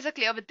hope you guys are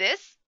clear with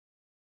this.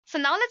 So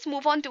now let's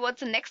move on towards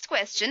the next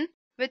question,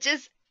 which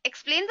is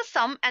explain the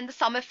sum and the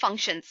SUMIF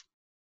functions.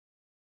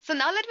 So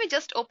now let me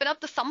just open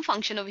up the sum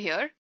function over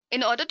here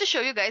in order to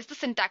show you guys the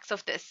syntax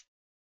of this.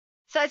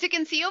 So as you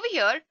can see over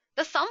here,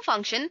 the sum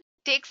function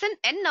takes an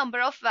n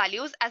number of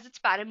values as its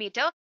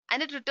parameter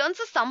and it returns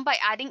a sum by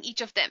adding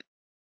each of them.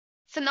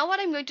 So now what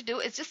I'm going to do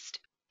is just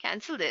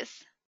cancel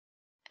this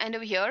and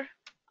over here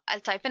I'll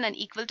type in an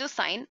equal to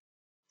sign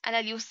and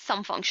I'll use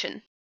sum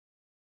function.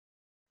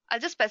 I'll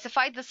just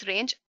specify this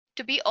range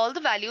to be all the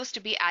values to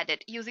be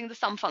added using the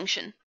sum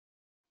function.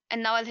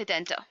 And now I'll hit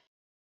enter.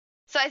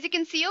 So as you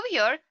can see over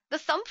here, the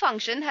sum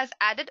function has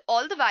added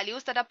all the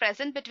values that are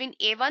present between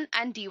A1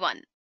 and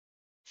D1.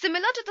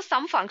 Similar to the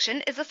sum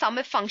function is the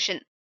SUMIF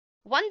function.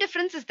 One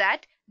difference is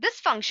that this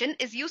function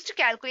is used to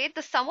calculate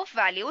the sum of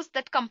values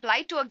that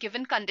comply to a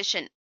given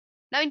condition.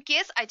 Now in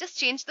case I just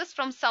change this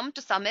from sum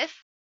to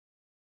SUMIF,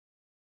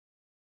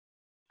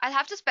 I'll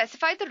have to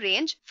specify the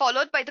range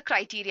followed by the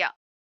criteria.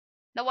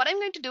 Now what I'm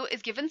going to do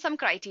is given some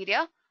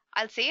criteria,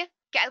 I'll say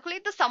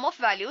calculate the sum of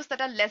values that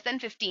are less than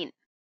 15.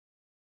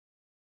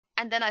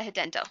 And then I'll hit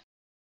enter.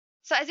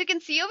 So as you can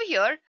see over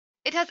here,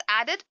 it has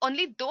added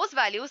only those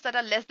values that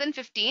are less than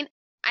 15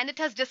 and it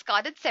has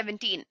discarded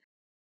 17.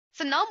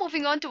 So now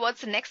moving on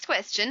towards the next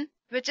question,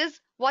 which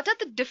is what are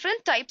the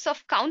different types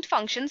of count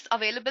functions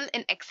available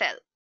in Excel?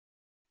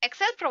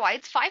 Excel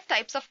provides 5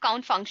 types of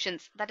count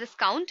functions, that is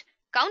count,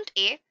 count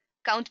A,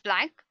 count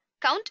blank,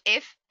 count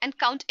if, and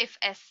count if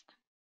s.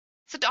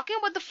 So talking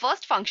about the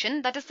first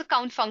function, that is the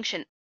count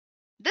function.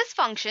 This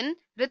function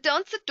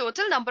returns the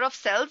total number of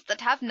cells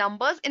that have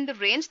numbers in the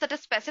range that is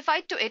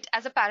specified to it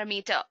as a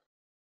parameter.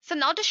 So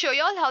now to show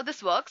you all how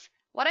this works,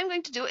 what I'm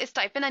going to do is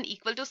type in an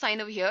equal to sign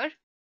over here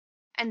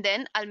and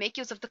then I'll make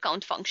use of the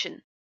count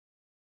function.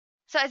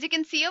 So as you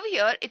can see over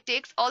here, it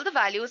takes all the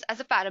values as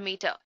a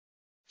parameter.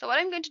 So what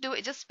I'm going to do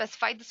is just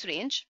specify this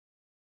range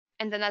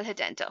and then I'll hit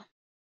enter.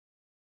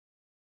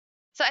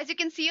 So as you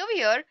can see over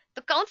here,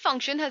 the count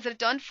function has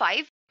returned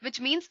 5, which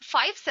means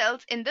 5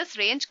 cells in this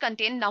range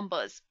contain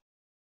numbers.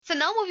 So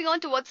now moving on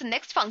towards the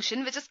next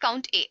function, which is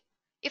count A.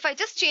 If I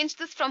just change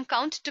this from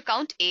count to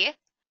count A,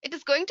 it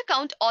is going to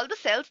count all the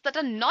cells that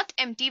are not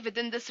empty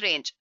within this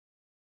range.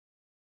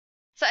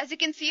 So as you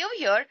can see over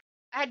here,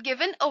 I had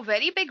given a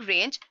very big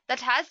range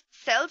that has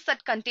cells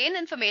that contain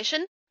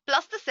information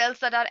plus the cells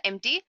that are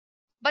empty,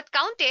 but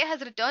count A has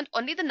returned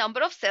only the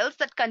number of cells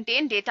that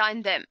contain data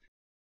in them.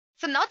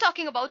 So now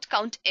talking about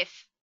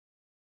COUNTIF.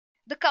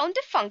 The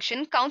COUNTIF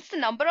function counts the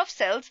number of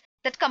cells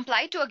that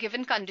comply to a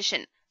given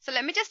condition. So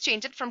let me just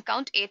change it from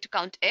count A to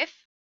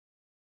COUNTIF.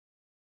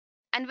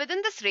 And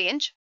within this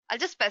range, I'll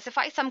just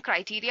specify some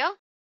criteria.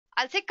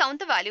 I'll say count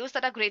the values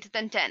that are greater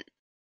than 10.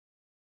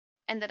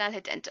 And then I'll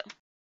hit enter.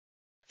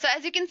 So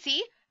as you can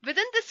see,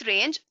 within this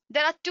range,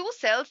 there are 2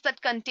 cells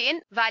that contain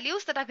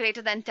values that are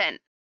greater than 10.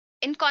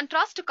 In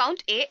contrast to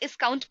count A is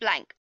count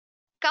blank.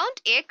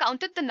 Count A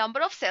counted the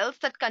number of cells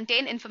that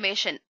contain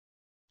information.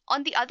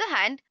 On the other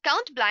hand,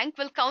 count blank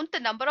will count the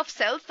number of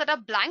cells that are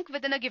blank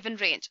within a given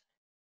range.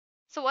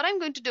 So what I'm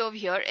going to do over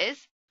here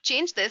is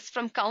change this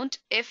from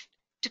COUNTIF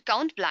to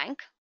count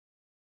blank.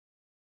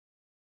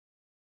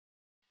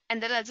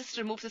 And then I'll just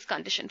remove this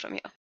condition from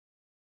here.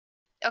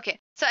 Okay,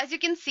 so as you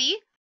can see,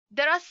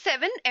 there are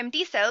 7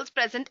 empty cells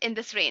present in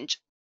this range.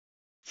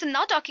 So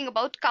now talking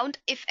about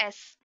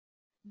COUNTIFS.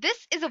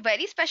 This is a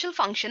very special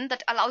function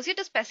that allows you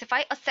to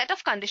specify a set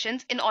of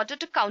conditions in order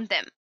to count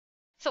them.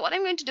 So what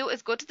I'm going to do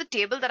is go to the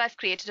table that I've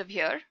created over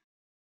here.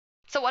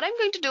 So what I'm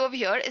going to do over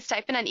here is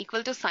type in an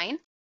equal to sign.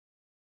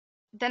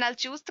 Then I'll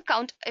choose the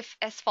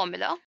COUNTIFS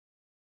formula.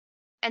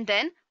 And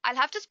then I'll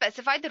have to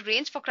specify the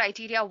range for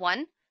criteria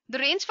 1, the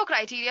range for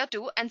criteria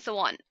 2, and so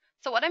on.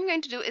 So what I'm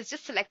going to do is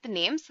just select the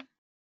names.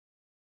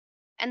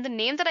 And the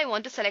name that I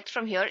want to select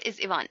from here is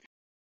Ivan.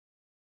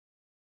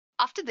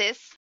 After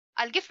this,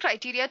 I'll give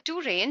criteria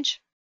 2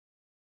 range.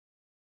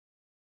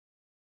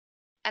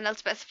 And I'll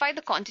specify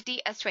the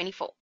quantity as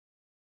 24.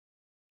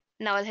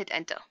 Now I'll hit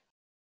enter.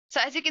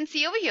 So as you can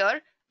see over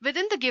here,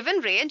 within the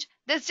given range,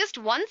 there's just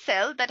one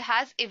cell that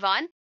has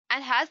Ivan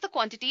and has the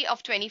quantity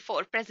of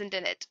 24 present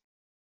in it.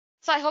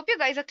 So I hope you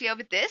guys are clear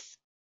with this.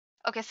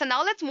 Okay, so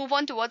now let's move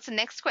on towards the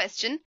next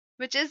question,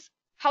 which is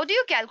how do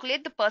you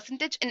calculate the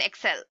percentage in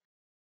Excel?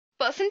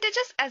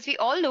 Percentages, as we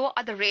all know,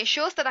 are the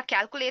ratios that are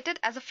calculated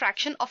as a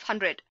fraction of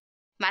 100.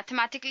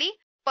 Mathematically,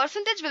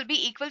 percentage will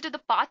be equal to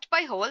the part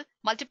by whole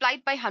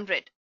multiplied by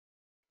 100.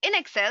 In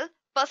Excel,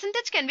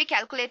 percentage can be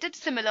calculated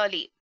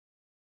similarly.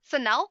 So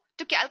now,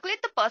 to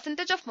calculate the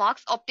percentage of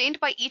marks obtained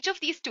by each of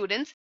these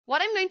students,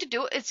 what I'm going to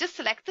do is just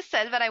select the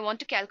cell where I want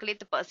to calculate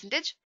the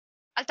percentage.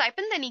 I'll type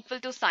in an equal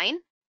to sign,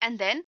 and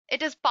then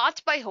it is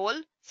part by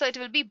whole, so it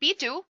will be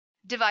B2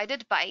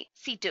 divided by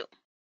C2.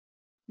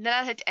 Then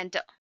I'll hit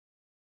enter.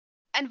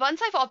 And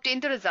once I've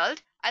obtained the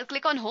result, I'll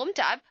click on Home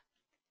tab,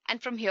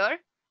 and from here,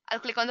 I'll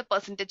click on the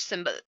percentage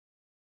symbol.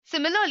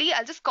 Similarly,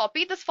 I'll just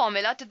copy this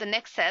formula to the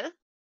next cell.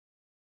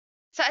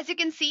 So as you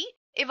can see,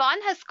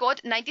 Ivan has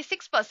scored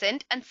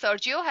 96% and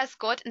Sergio has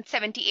scored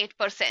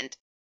 78%.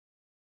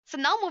 So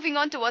now moving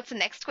on towards the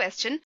next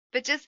question,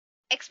 which is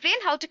explain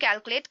how to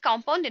calculate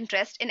compound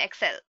interest in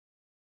Excel.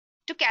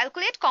 To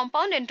calculate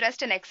compound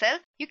interest in Excel,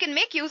 you can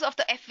make use of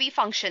the FV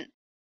function.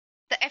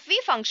 The FV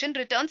function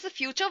returns the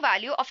future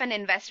value of an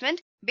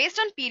investment based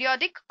on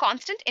periodic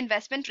constant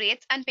investment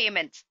rates and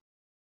payments.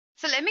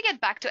 So let me get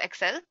back to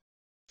Excel.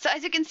 So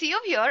as you can see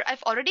over here,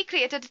 I've already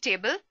created a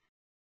table.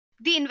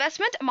 The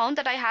investment amount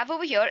that I have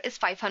over here is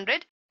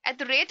 500 at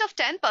the rate of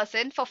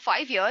 10% for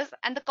 5 years,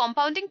 and the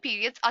compounding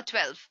periods are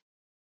 12.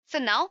 So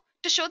now,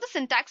 to show the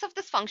syntax of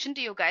this function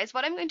to you guys,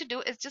 what I'm going to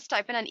do is just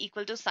type in an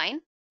equal to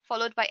sign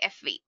followed by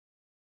FV.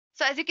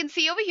 So as you can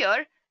see over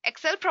here,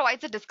 Excel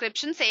provides a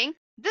description saying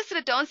this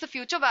returns the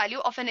future value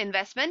of an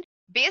investment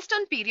based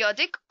on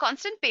periodic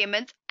constant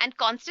payments and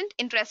constant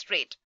interest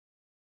rate.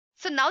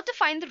 So now to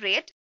find the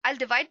rate, I'll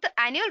divide the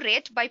annual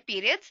rate by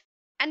periods,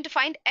 and to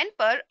find N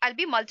per, I'll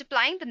be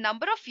multiplying the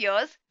number of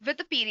years with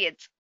the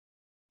periods.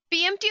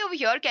 PMT over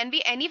here can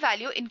be any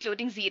value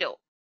including 0.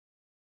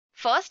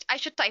 First, I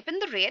should type in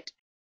the rate.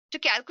 To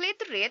calculate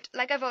the rate,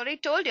 like I've already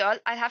told y'all,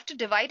 I'll have to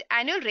divide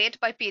annual rate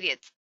by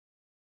periods.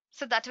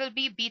 So that will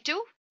be B2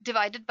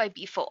 divided by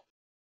B4.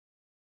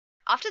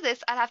 After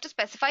this, I'll have to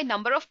specify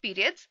number of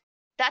periods.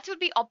 That will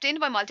be obtained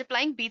by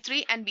multiplying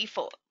B3 and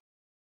B4.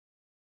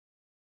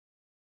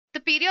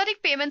 The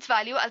periodic payments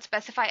value I'll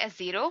specify as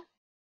 0,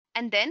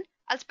 and then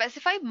I'll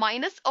specify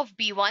minus of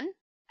B1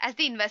 as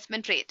the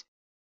investment rate.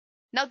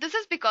 Now this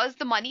is because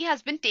the money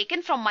has been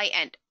taken from my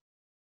end.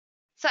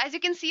 So as you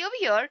can see over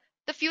here,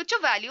 the future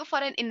value for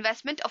an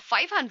investment of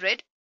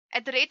 500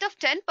 at the rate of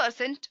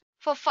 10%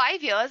 for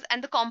 5 years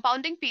and the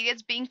compounding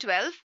periods being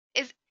 12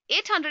 is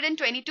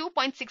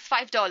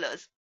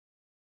 $822.65.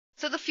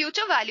 So the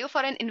future value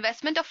for an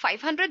investment of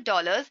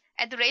 $500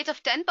 at the rate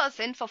of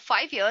 10% for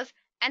 5 years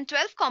and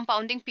 12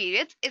 compounding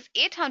periods is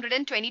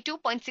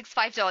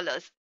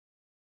 $822.65.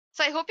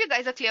 So I hope you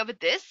guys are clear with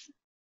this.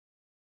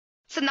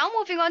 So now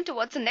moving on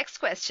towards the next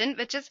question,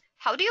 which is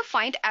how do you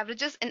find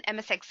averages in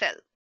MS Excel?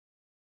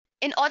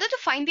 In order to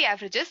find the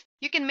averages,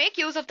 you can make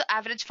use of the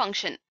average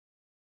function.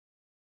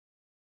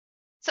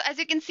 So as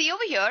you can see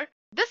over here,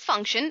 this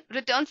function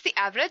returns the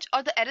average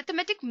or the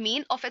arithmetic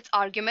mean of its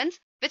arguments,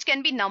 which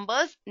can be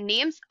numbers,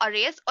 names,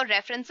 arrays, or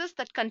references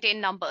that contain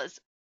numbers.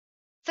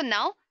 So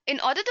now, in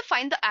order to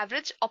find the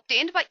average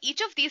obtained by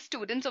each of these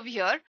students over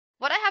here,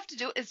 what I have to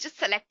do is just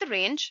select the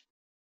range,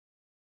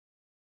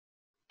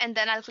 and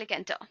then I'll click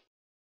enter.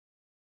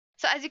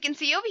 So as you can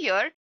see over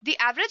here, the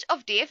average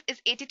of Dave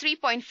is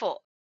 83.4.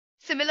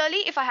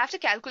 Similarly, if I have to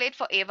calculate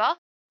for Ava,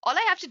 all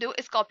I have to do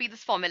is copy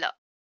this formula.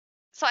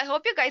 So I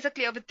hope you guys are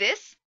clear with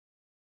this.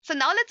 So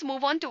now let's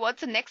move on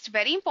towards the next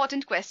very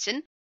important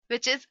question,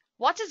 which is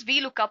what is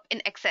VLOOKUP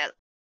in Excel?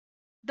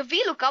 The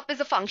VLOOKUP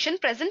is a function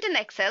present in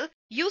Excel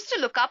used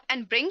to look up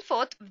and bring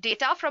forth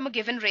data from a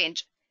given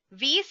range.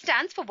 V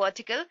stands for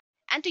vertical,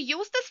 and to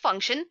use this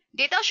function,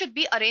 data should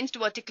be arranged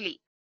vertically.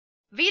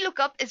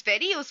 VLOOKUP is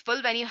very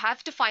useful when you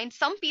have to find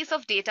some piece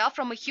of data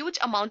from a huge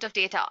amount of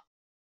data.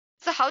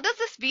 So how does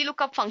this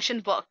VLOOKUP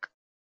function work?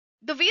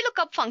 The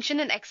VLOOKUP function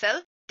in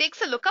Excel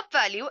takes a lookup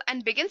value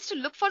and begins to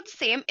look for the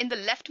same in the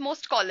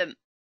leftmost column.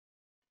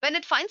 When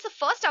it finds the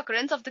first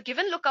occurrence of the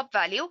given lookup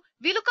value,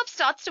 VLOOKUP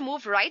starts to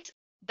move right,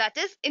 that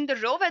is, in the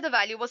row where the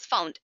value was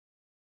found.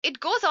 It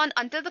goes on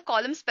until the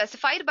column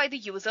specified by the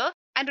user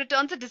and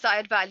returns the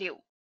desired value.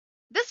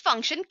 This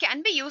function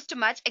can be used to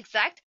match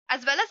exact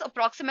as well as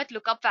approximate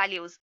lookup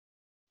values.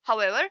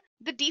 However,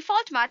 the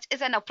default match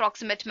is an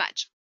approximate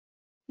match.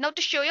 Now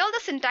to show you all the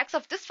syntax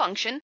of this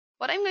function,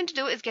 what I'm going to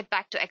do is get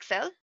back to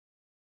Excel.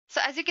 So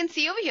as you can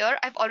see over here,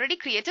 I've already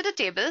created a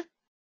table.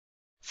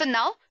 So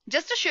now,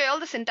 just to show you all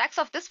the syntax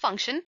of this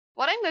function,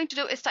 what I'm going to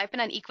do is type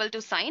in an equal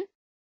to sign.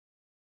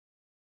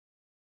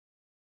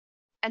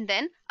 And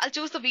then I'll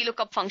choose the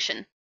VLOOKUP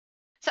function.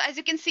 So as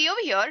you can see over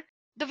here,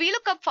 the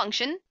VLOOKUP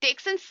function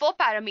takes in 4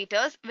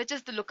 parameters, which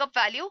is the lookup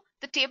value,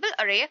 the table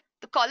array,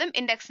 the column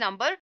index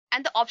number,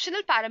 and the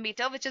optional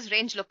parameter, which is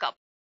range lookup.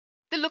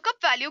 The lookup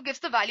value gives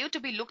the value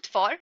to be looked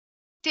for.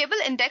 Table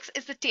index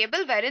is the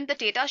table wherein the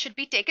data should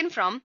be taken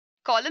from.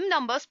 Column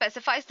number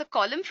specifies the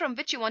column from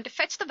which you want to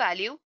fetch the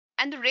value.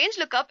 And the range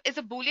lookup is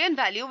a Boolean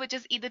value which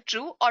is either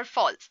true or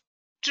false.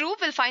 True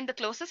will find the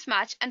closest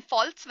match and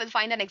false will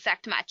find an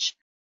exact match.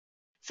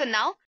 So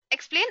now,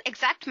 explain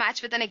exact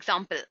match with an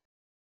example.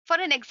 For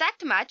an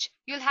exact match,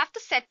 you'll have to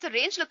set the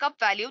range lookup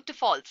value to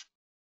false.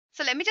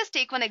 So let me just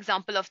take one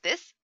example of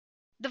this.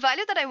 The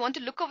value that I want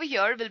to look over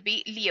here will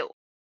be Leo.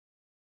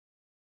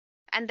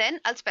 And then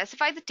I'll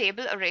specify the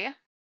table array.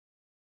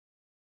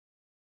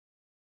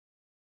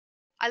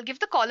 I'll give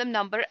the column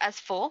number as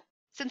 4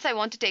 since I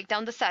want to take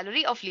down the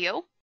salary of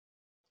Leo.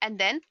 And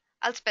then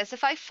I'll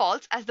specify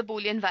false as the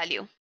Boolean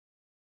value.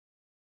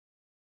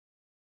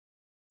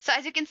 So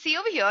as you can see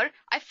over here,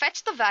 I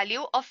fetched the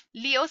value of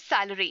Leo's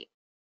salary.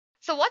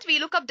 So what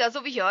VLOOKUP does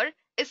over here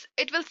is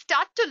it will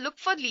start to look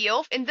for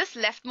Leo in this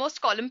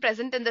leftmost column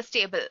present in this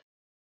table.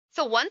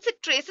 So once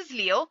it traces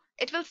Leo,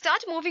 it will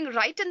start moving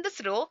right in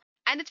this row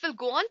and it will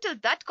go on till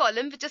that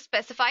column which is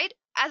specified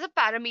as a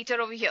parameter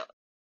over here.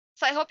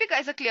 So I hope you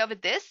guys are clear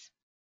with this.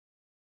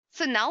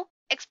 So now,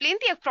 explain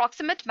the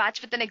approximate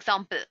match with an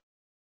example.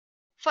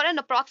 For an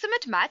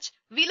approximate match,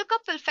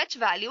 VLOOKUP will fetch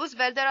values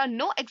where there are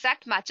no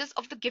exact matches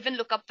of the given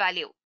lookup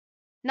value.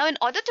 Now, in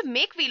order to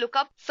make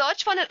VLOOKUP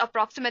search for an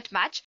approximate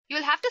match,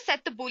 you'll have to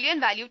set the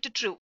Boolean value to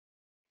true.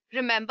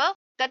 Remember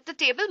that the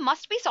table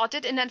must be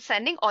sorted in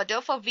ascending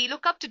order for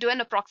VLOOKUP to do an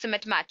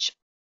approximate match.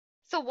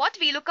 So what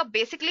VLOOKUP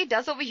basically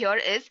does over here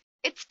is,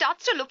 it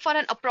starts to look for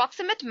an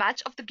approximate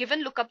match of the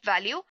given lookup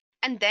value,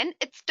 and then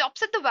it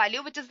stops at the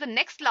value which is the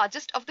next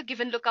largest of the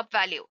given lookup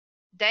value.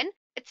 Then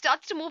it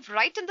starts to move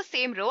right in the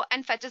same row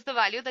and fetches the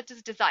value that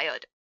is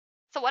desired.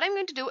 So what I'm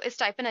going to do is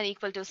type in an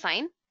equal to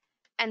sign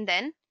and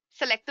then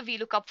select the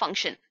VLOOKUP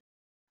function.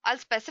 I'll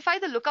specify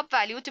the lookup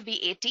value to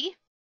be 80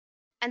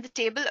 and the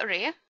table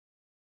array.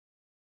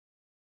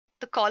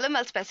 The column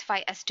I'll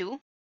specify as 2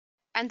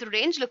 and the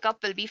range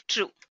lookup will be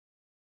true.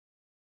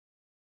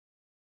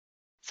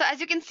 So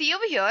as you can see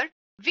over here,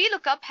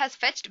 VLOOKUP has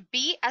fetched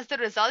B as the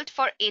result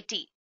for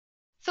 80.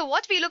 So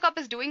what VLOOKUP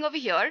is doing over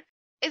here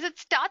is it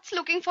starts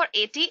looking for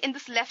 80 in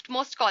this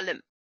leftmost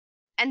column.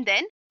 And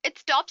then it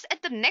stops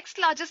at the next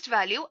largest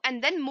value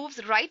and then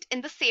moves right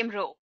in the same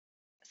row.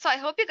 So I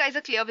hope you guys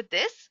are clear with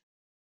this.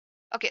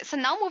 Okay, so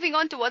now moving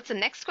on towards the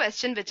next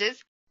question, which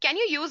is, can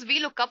you use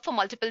VLOOKUP for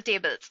multiple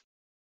tables?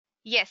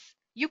 Yes,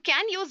 you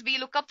can use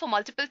VLOOKUP for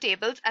multiple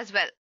tables as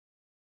well.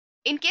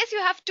 In case you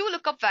have 2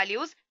 lookup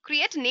values,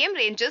 create name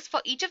ranges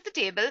for each of the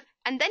table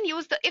and then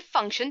use the if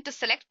function to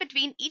select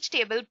between each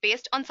table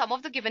based on some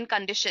of the given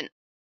condition.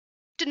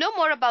 To know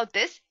more about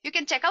this, you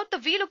can check out the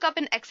VLOOKUP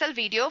in Excel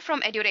video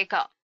from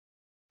Edureka.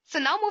 So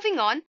now moving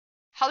on,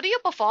 how do you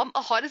perform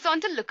a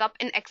horizontal lookup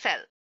in Excel?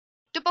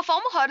 To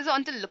perform a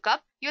horizontal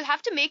lookup, you'll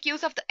have to make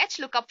use of the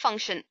ℏlookup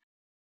function.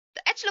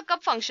 The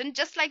ℎLOOKUP function,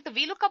 just like the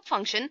VLOOKUP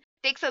function,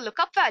 takes a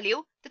lookup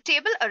value, the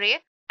table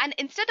array, and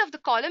instead of the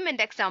column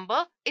index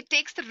number, it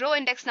takes the row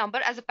index number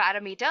as a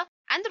parameter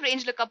and the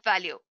range lookup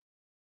value.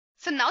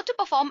 So now to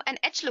perform an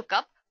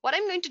ℎLOOKUP, what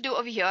I'm going to do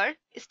over here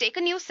is take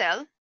a new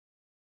cell.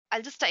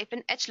 I'll just type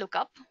in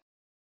ℎLOOKUP.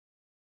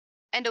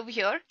 And over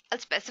here, I'll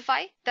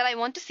specify that I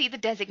want to see the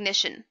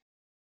designation.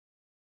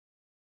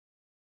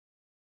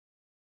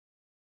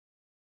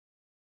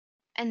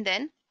 And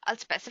then I'll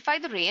specify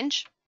the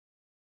range,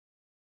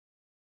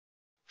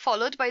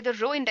 followed by the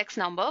row index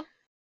number.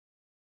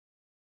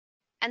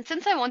 And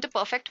since I want a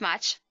perfect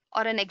match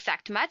or an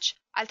exact match,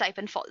 I'll type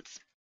in false.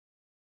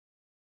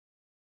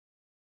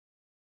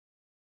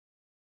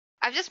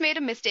 I've just made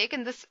a mistake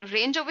in this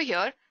range over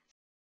here.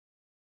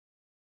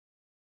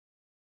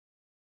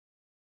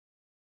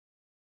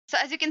 So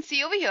as you can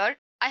see over here,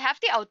 I have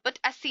the output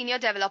as senior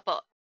developer.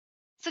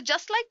 So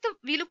just like the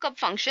VLOOKUP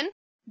function,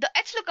 the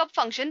ℎLOOKUP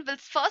function will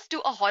first do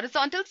a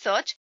horizontal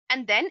search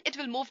and then it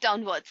will move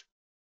downwards.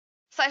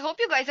 So I hope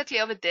you guys are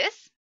clear with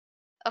this.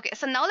 Okay,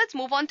 so now let's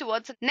move on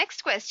towards the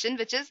next question,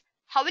 which is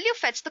how will you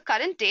fetch the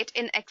current date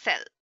in Excel?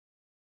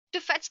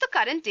 To fetch the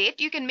current date,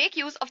 you can make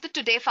use of the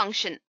today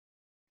function.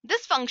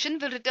 This function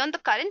will return the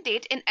current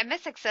date in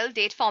MS Excel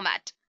date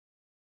format.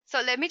 So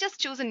let me just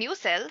choose a new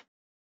cell,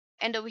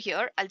 and over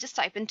here I'll just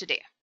type in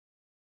today.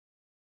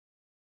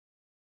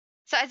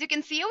 So as you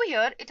can see over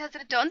here, it has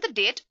returned the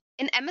date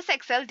in MS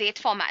Excel date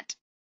format.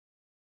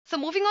 So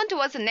moving on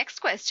towards the next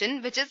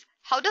question, which is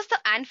how does the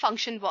AND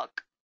function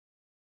work?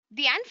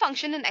 The AND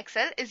function in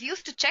Excel is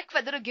used to check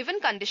whether a given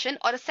condition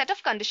or a set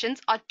of conditions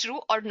are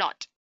true or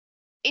not.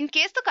 In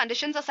case the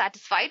conditions are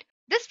satisfied,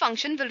 this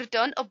function will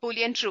return a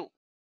Boolean true.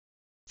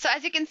 So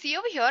as you can see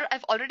over here,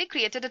 I've already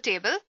created a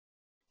table.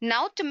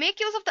 Now to make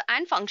use of the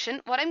AND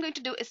function, what I'm going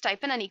to do is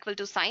type in an equal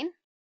to sign,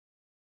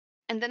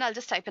 and then I'll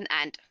just type in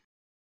AND.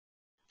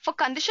 For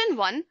condition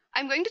 1,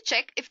 I'm going to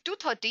check if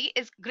 230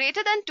 is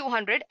greater than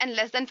 200 and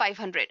less than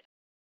 500.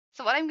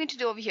 So what I'm going to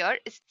do over here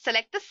is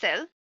select the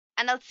cell,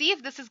 and I'll see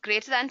if this is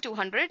greater than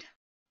 200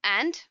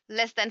 and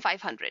less than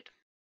 500.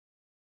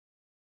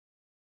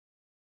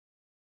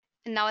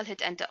 And now I'll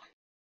hit enter.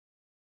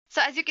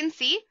 So as you can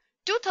see,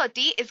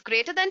 230 is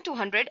greater than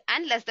 200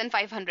 and less than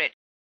 500.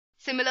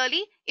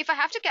 Similarly, if I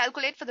have to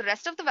calculate for the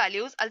rest of the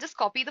values, I'll just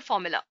copy the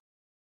formula.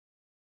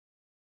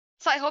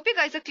 So I hope you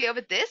guys are clear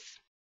with this.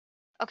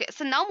 Okay,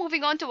 so now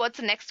moving on towards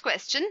the next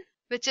question,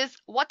 which is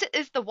what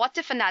is the what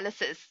if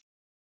analysis?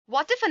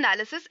 What if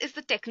analysis is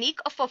the technique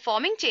of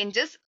performing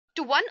changes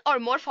to one or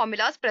more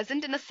formulas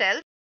present in a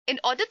cell in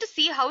order to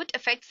see how it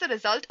affects the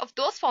result of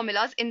those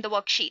formulas in the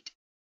worksheet.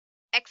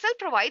 Excel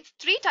provides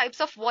three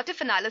types of what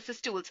if analysis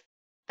tools,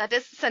 that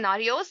is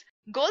scenarios,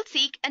 goal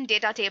seek, and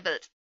data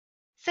tables.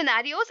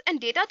 Scenarios and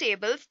data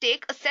tables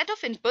take a set of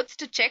inputs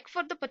to check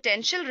for the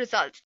potential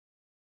results.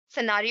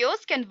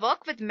 Scenarios can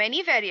work with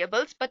many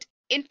variables, but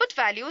input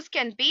values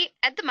can be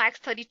at the max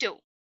 32.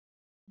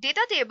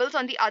 Data tables,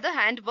 on the other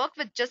hand, work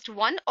with just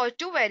one or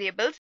two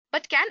variables,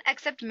 but can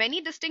accept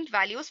many distinct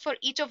values for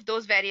each of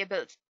those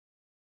variables.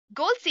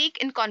 Goal seek,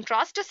 in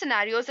contrast to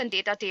scenarios and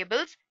data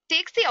tables,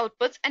 takes the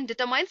outputs and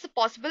determines the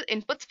possible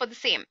inputs for the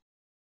same.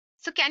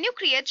 So can you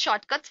create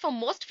shortcuts for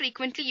most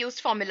frequently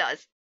used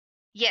formulas?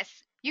 Yes,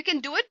 you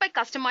can do it by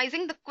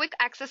customizing the Quick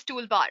Access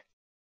toolbar.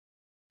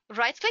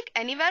 Right-click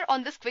anywhere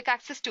on this Quick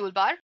Access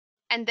toolbar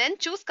and then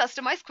choose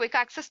Customize Quick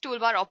Access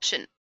toolbar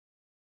option.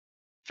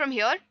 From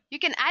here, you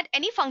can add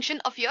any function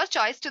of your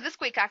choice to this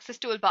Quick Access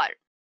toolbar.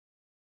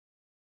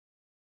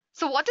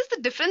 So what is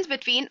the difference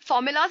between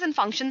formulas and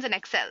functions in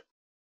Excel?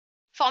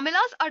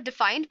 Formulas are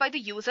defined by the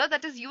user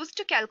that is used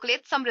to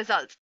calculate some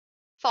results.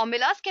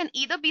 Formulas can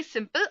either be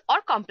simple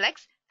or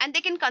complex, and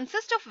they can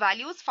consist of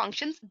values,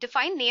 functions,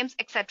 defined names,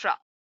 etc.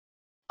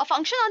 A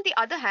function, on the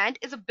other hand,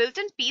 is a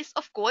built-in piece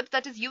of code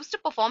that is used to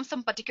perform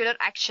some particular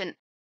action.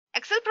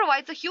 Excel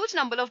provides a huge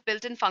number of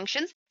built-in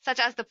functions such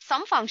as the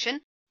sum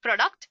function,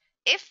 product,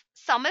 if,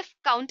 SUMIF,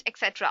 count,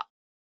 etc.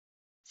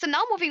 So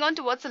now moving on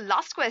towards the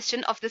last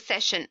question of this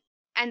session,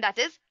 and that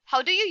is,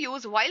 how do you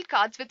use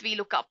wildcards with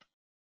VLOOKUP?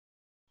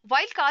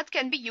 Wildcards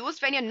can be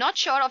used when you're not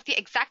sure of the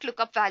exact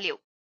lookup value.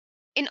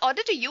 In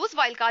order to use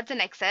wildcards in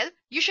Excel,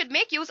 you should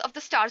make use of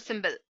the star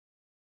symbol.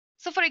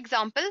 So for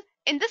example,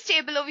 in this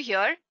table over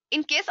here,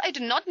 in case I do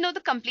not know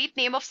the complete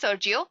name of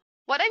Sergio,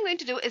 what I'm going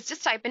to do is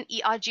just type in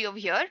ERG over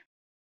here,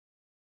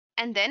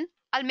 and then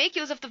I'll make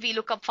use of the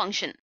VLOOKUP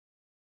function.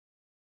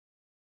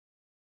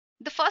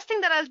 The first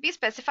thing that I'll be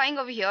specifying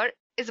over here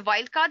is a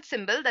wildcard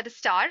symbol, that is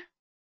star,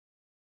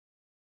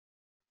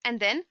 and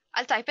then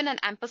I'll type in an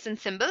ampersand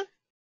symbol,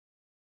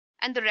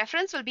 and the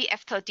reference will be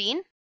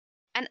F13,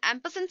 an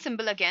ampersand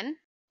symbol again,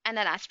 and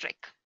an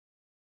asterisk.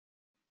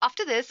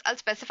 After this, I'll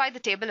specify the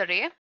table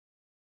array,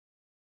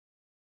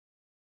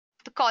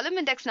 the column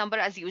index number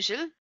as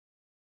usual,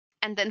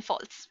 and then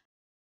false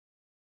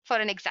for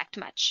an exact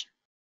match.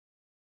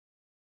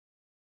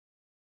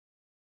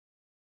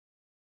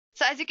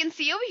 So as you can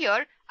see over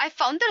here, I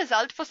found the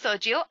result for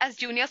Sergio as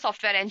junior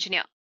software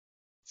engineer.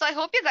 So I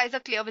hope you guys are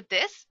clear with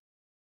this.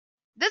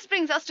 This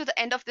brings us to the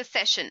end of this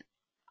session.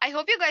 I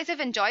hope you guys have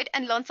enjoyed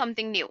and learned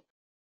something new.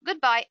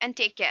 Goodbye and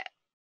take care.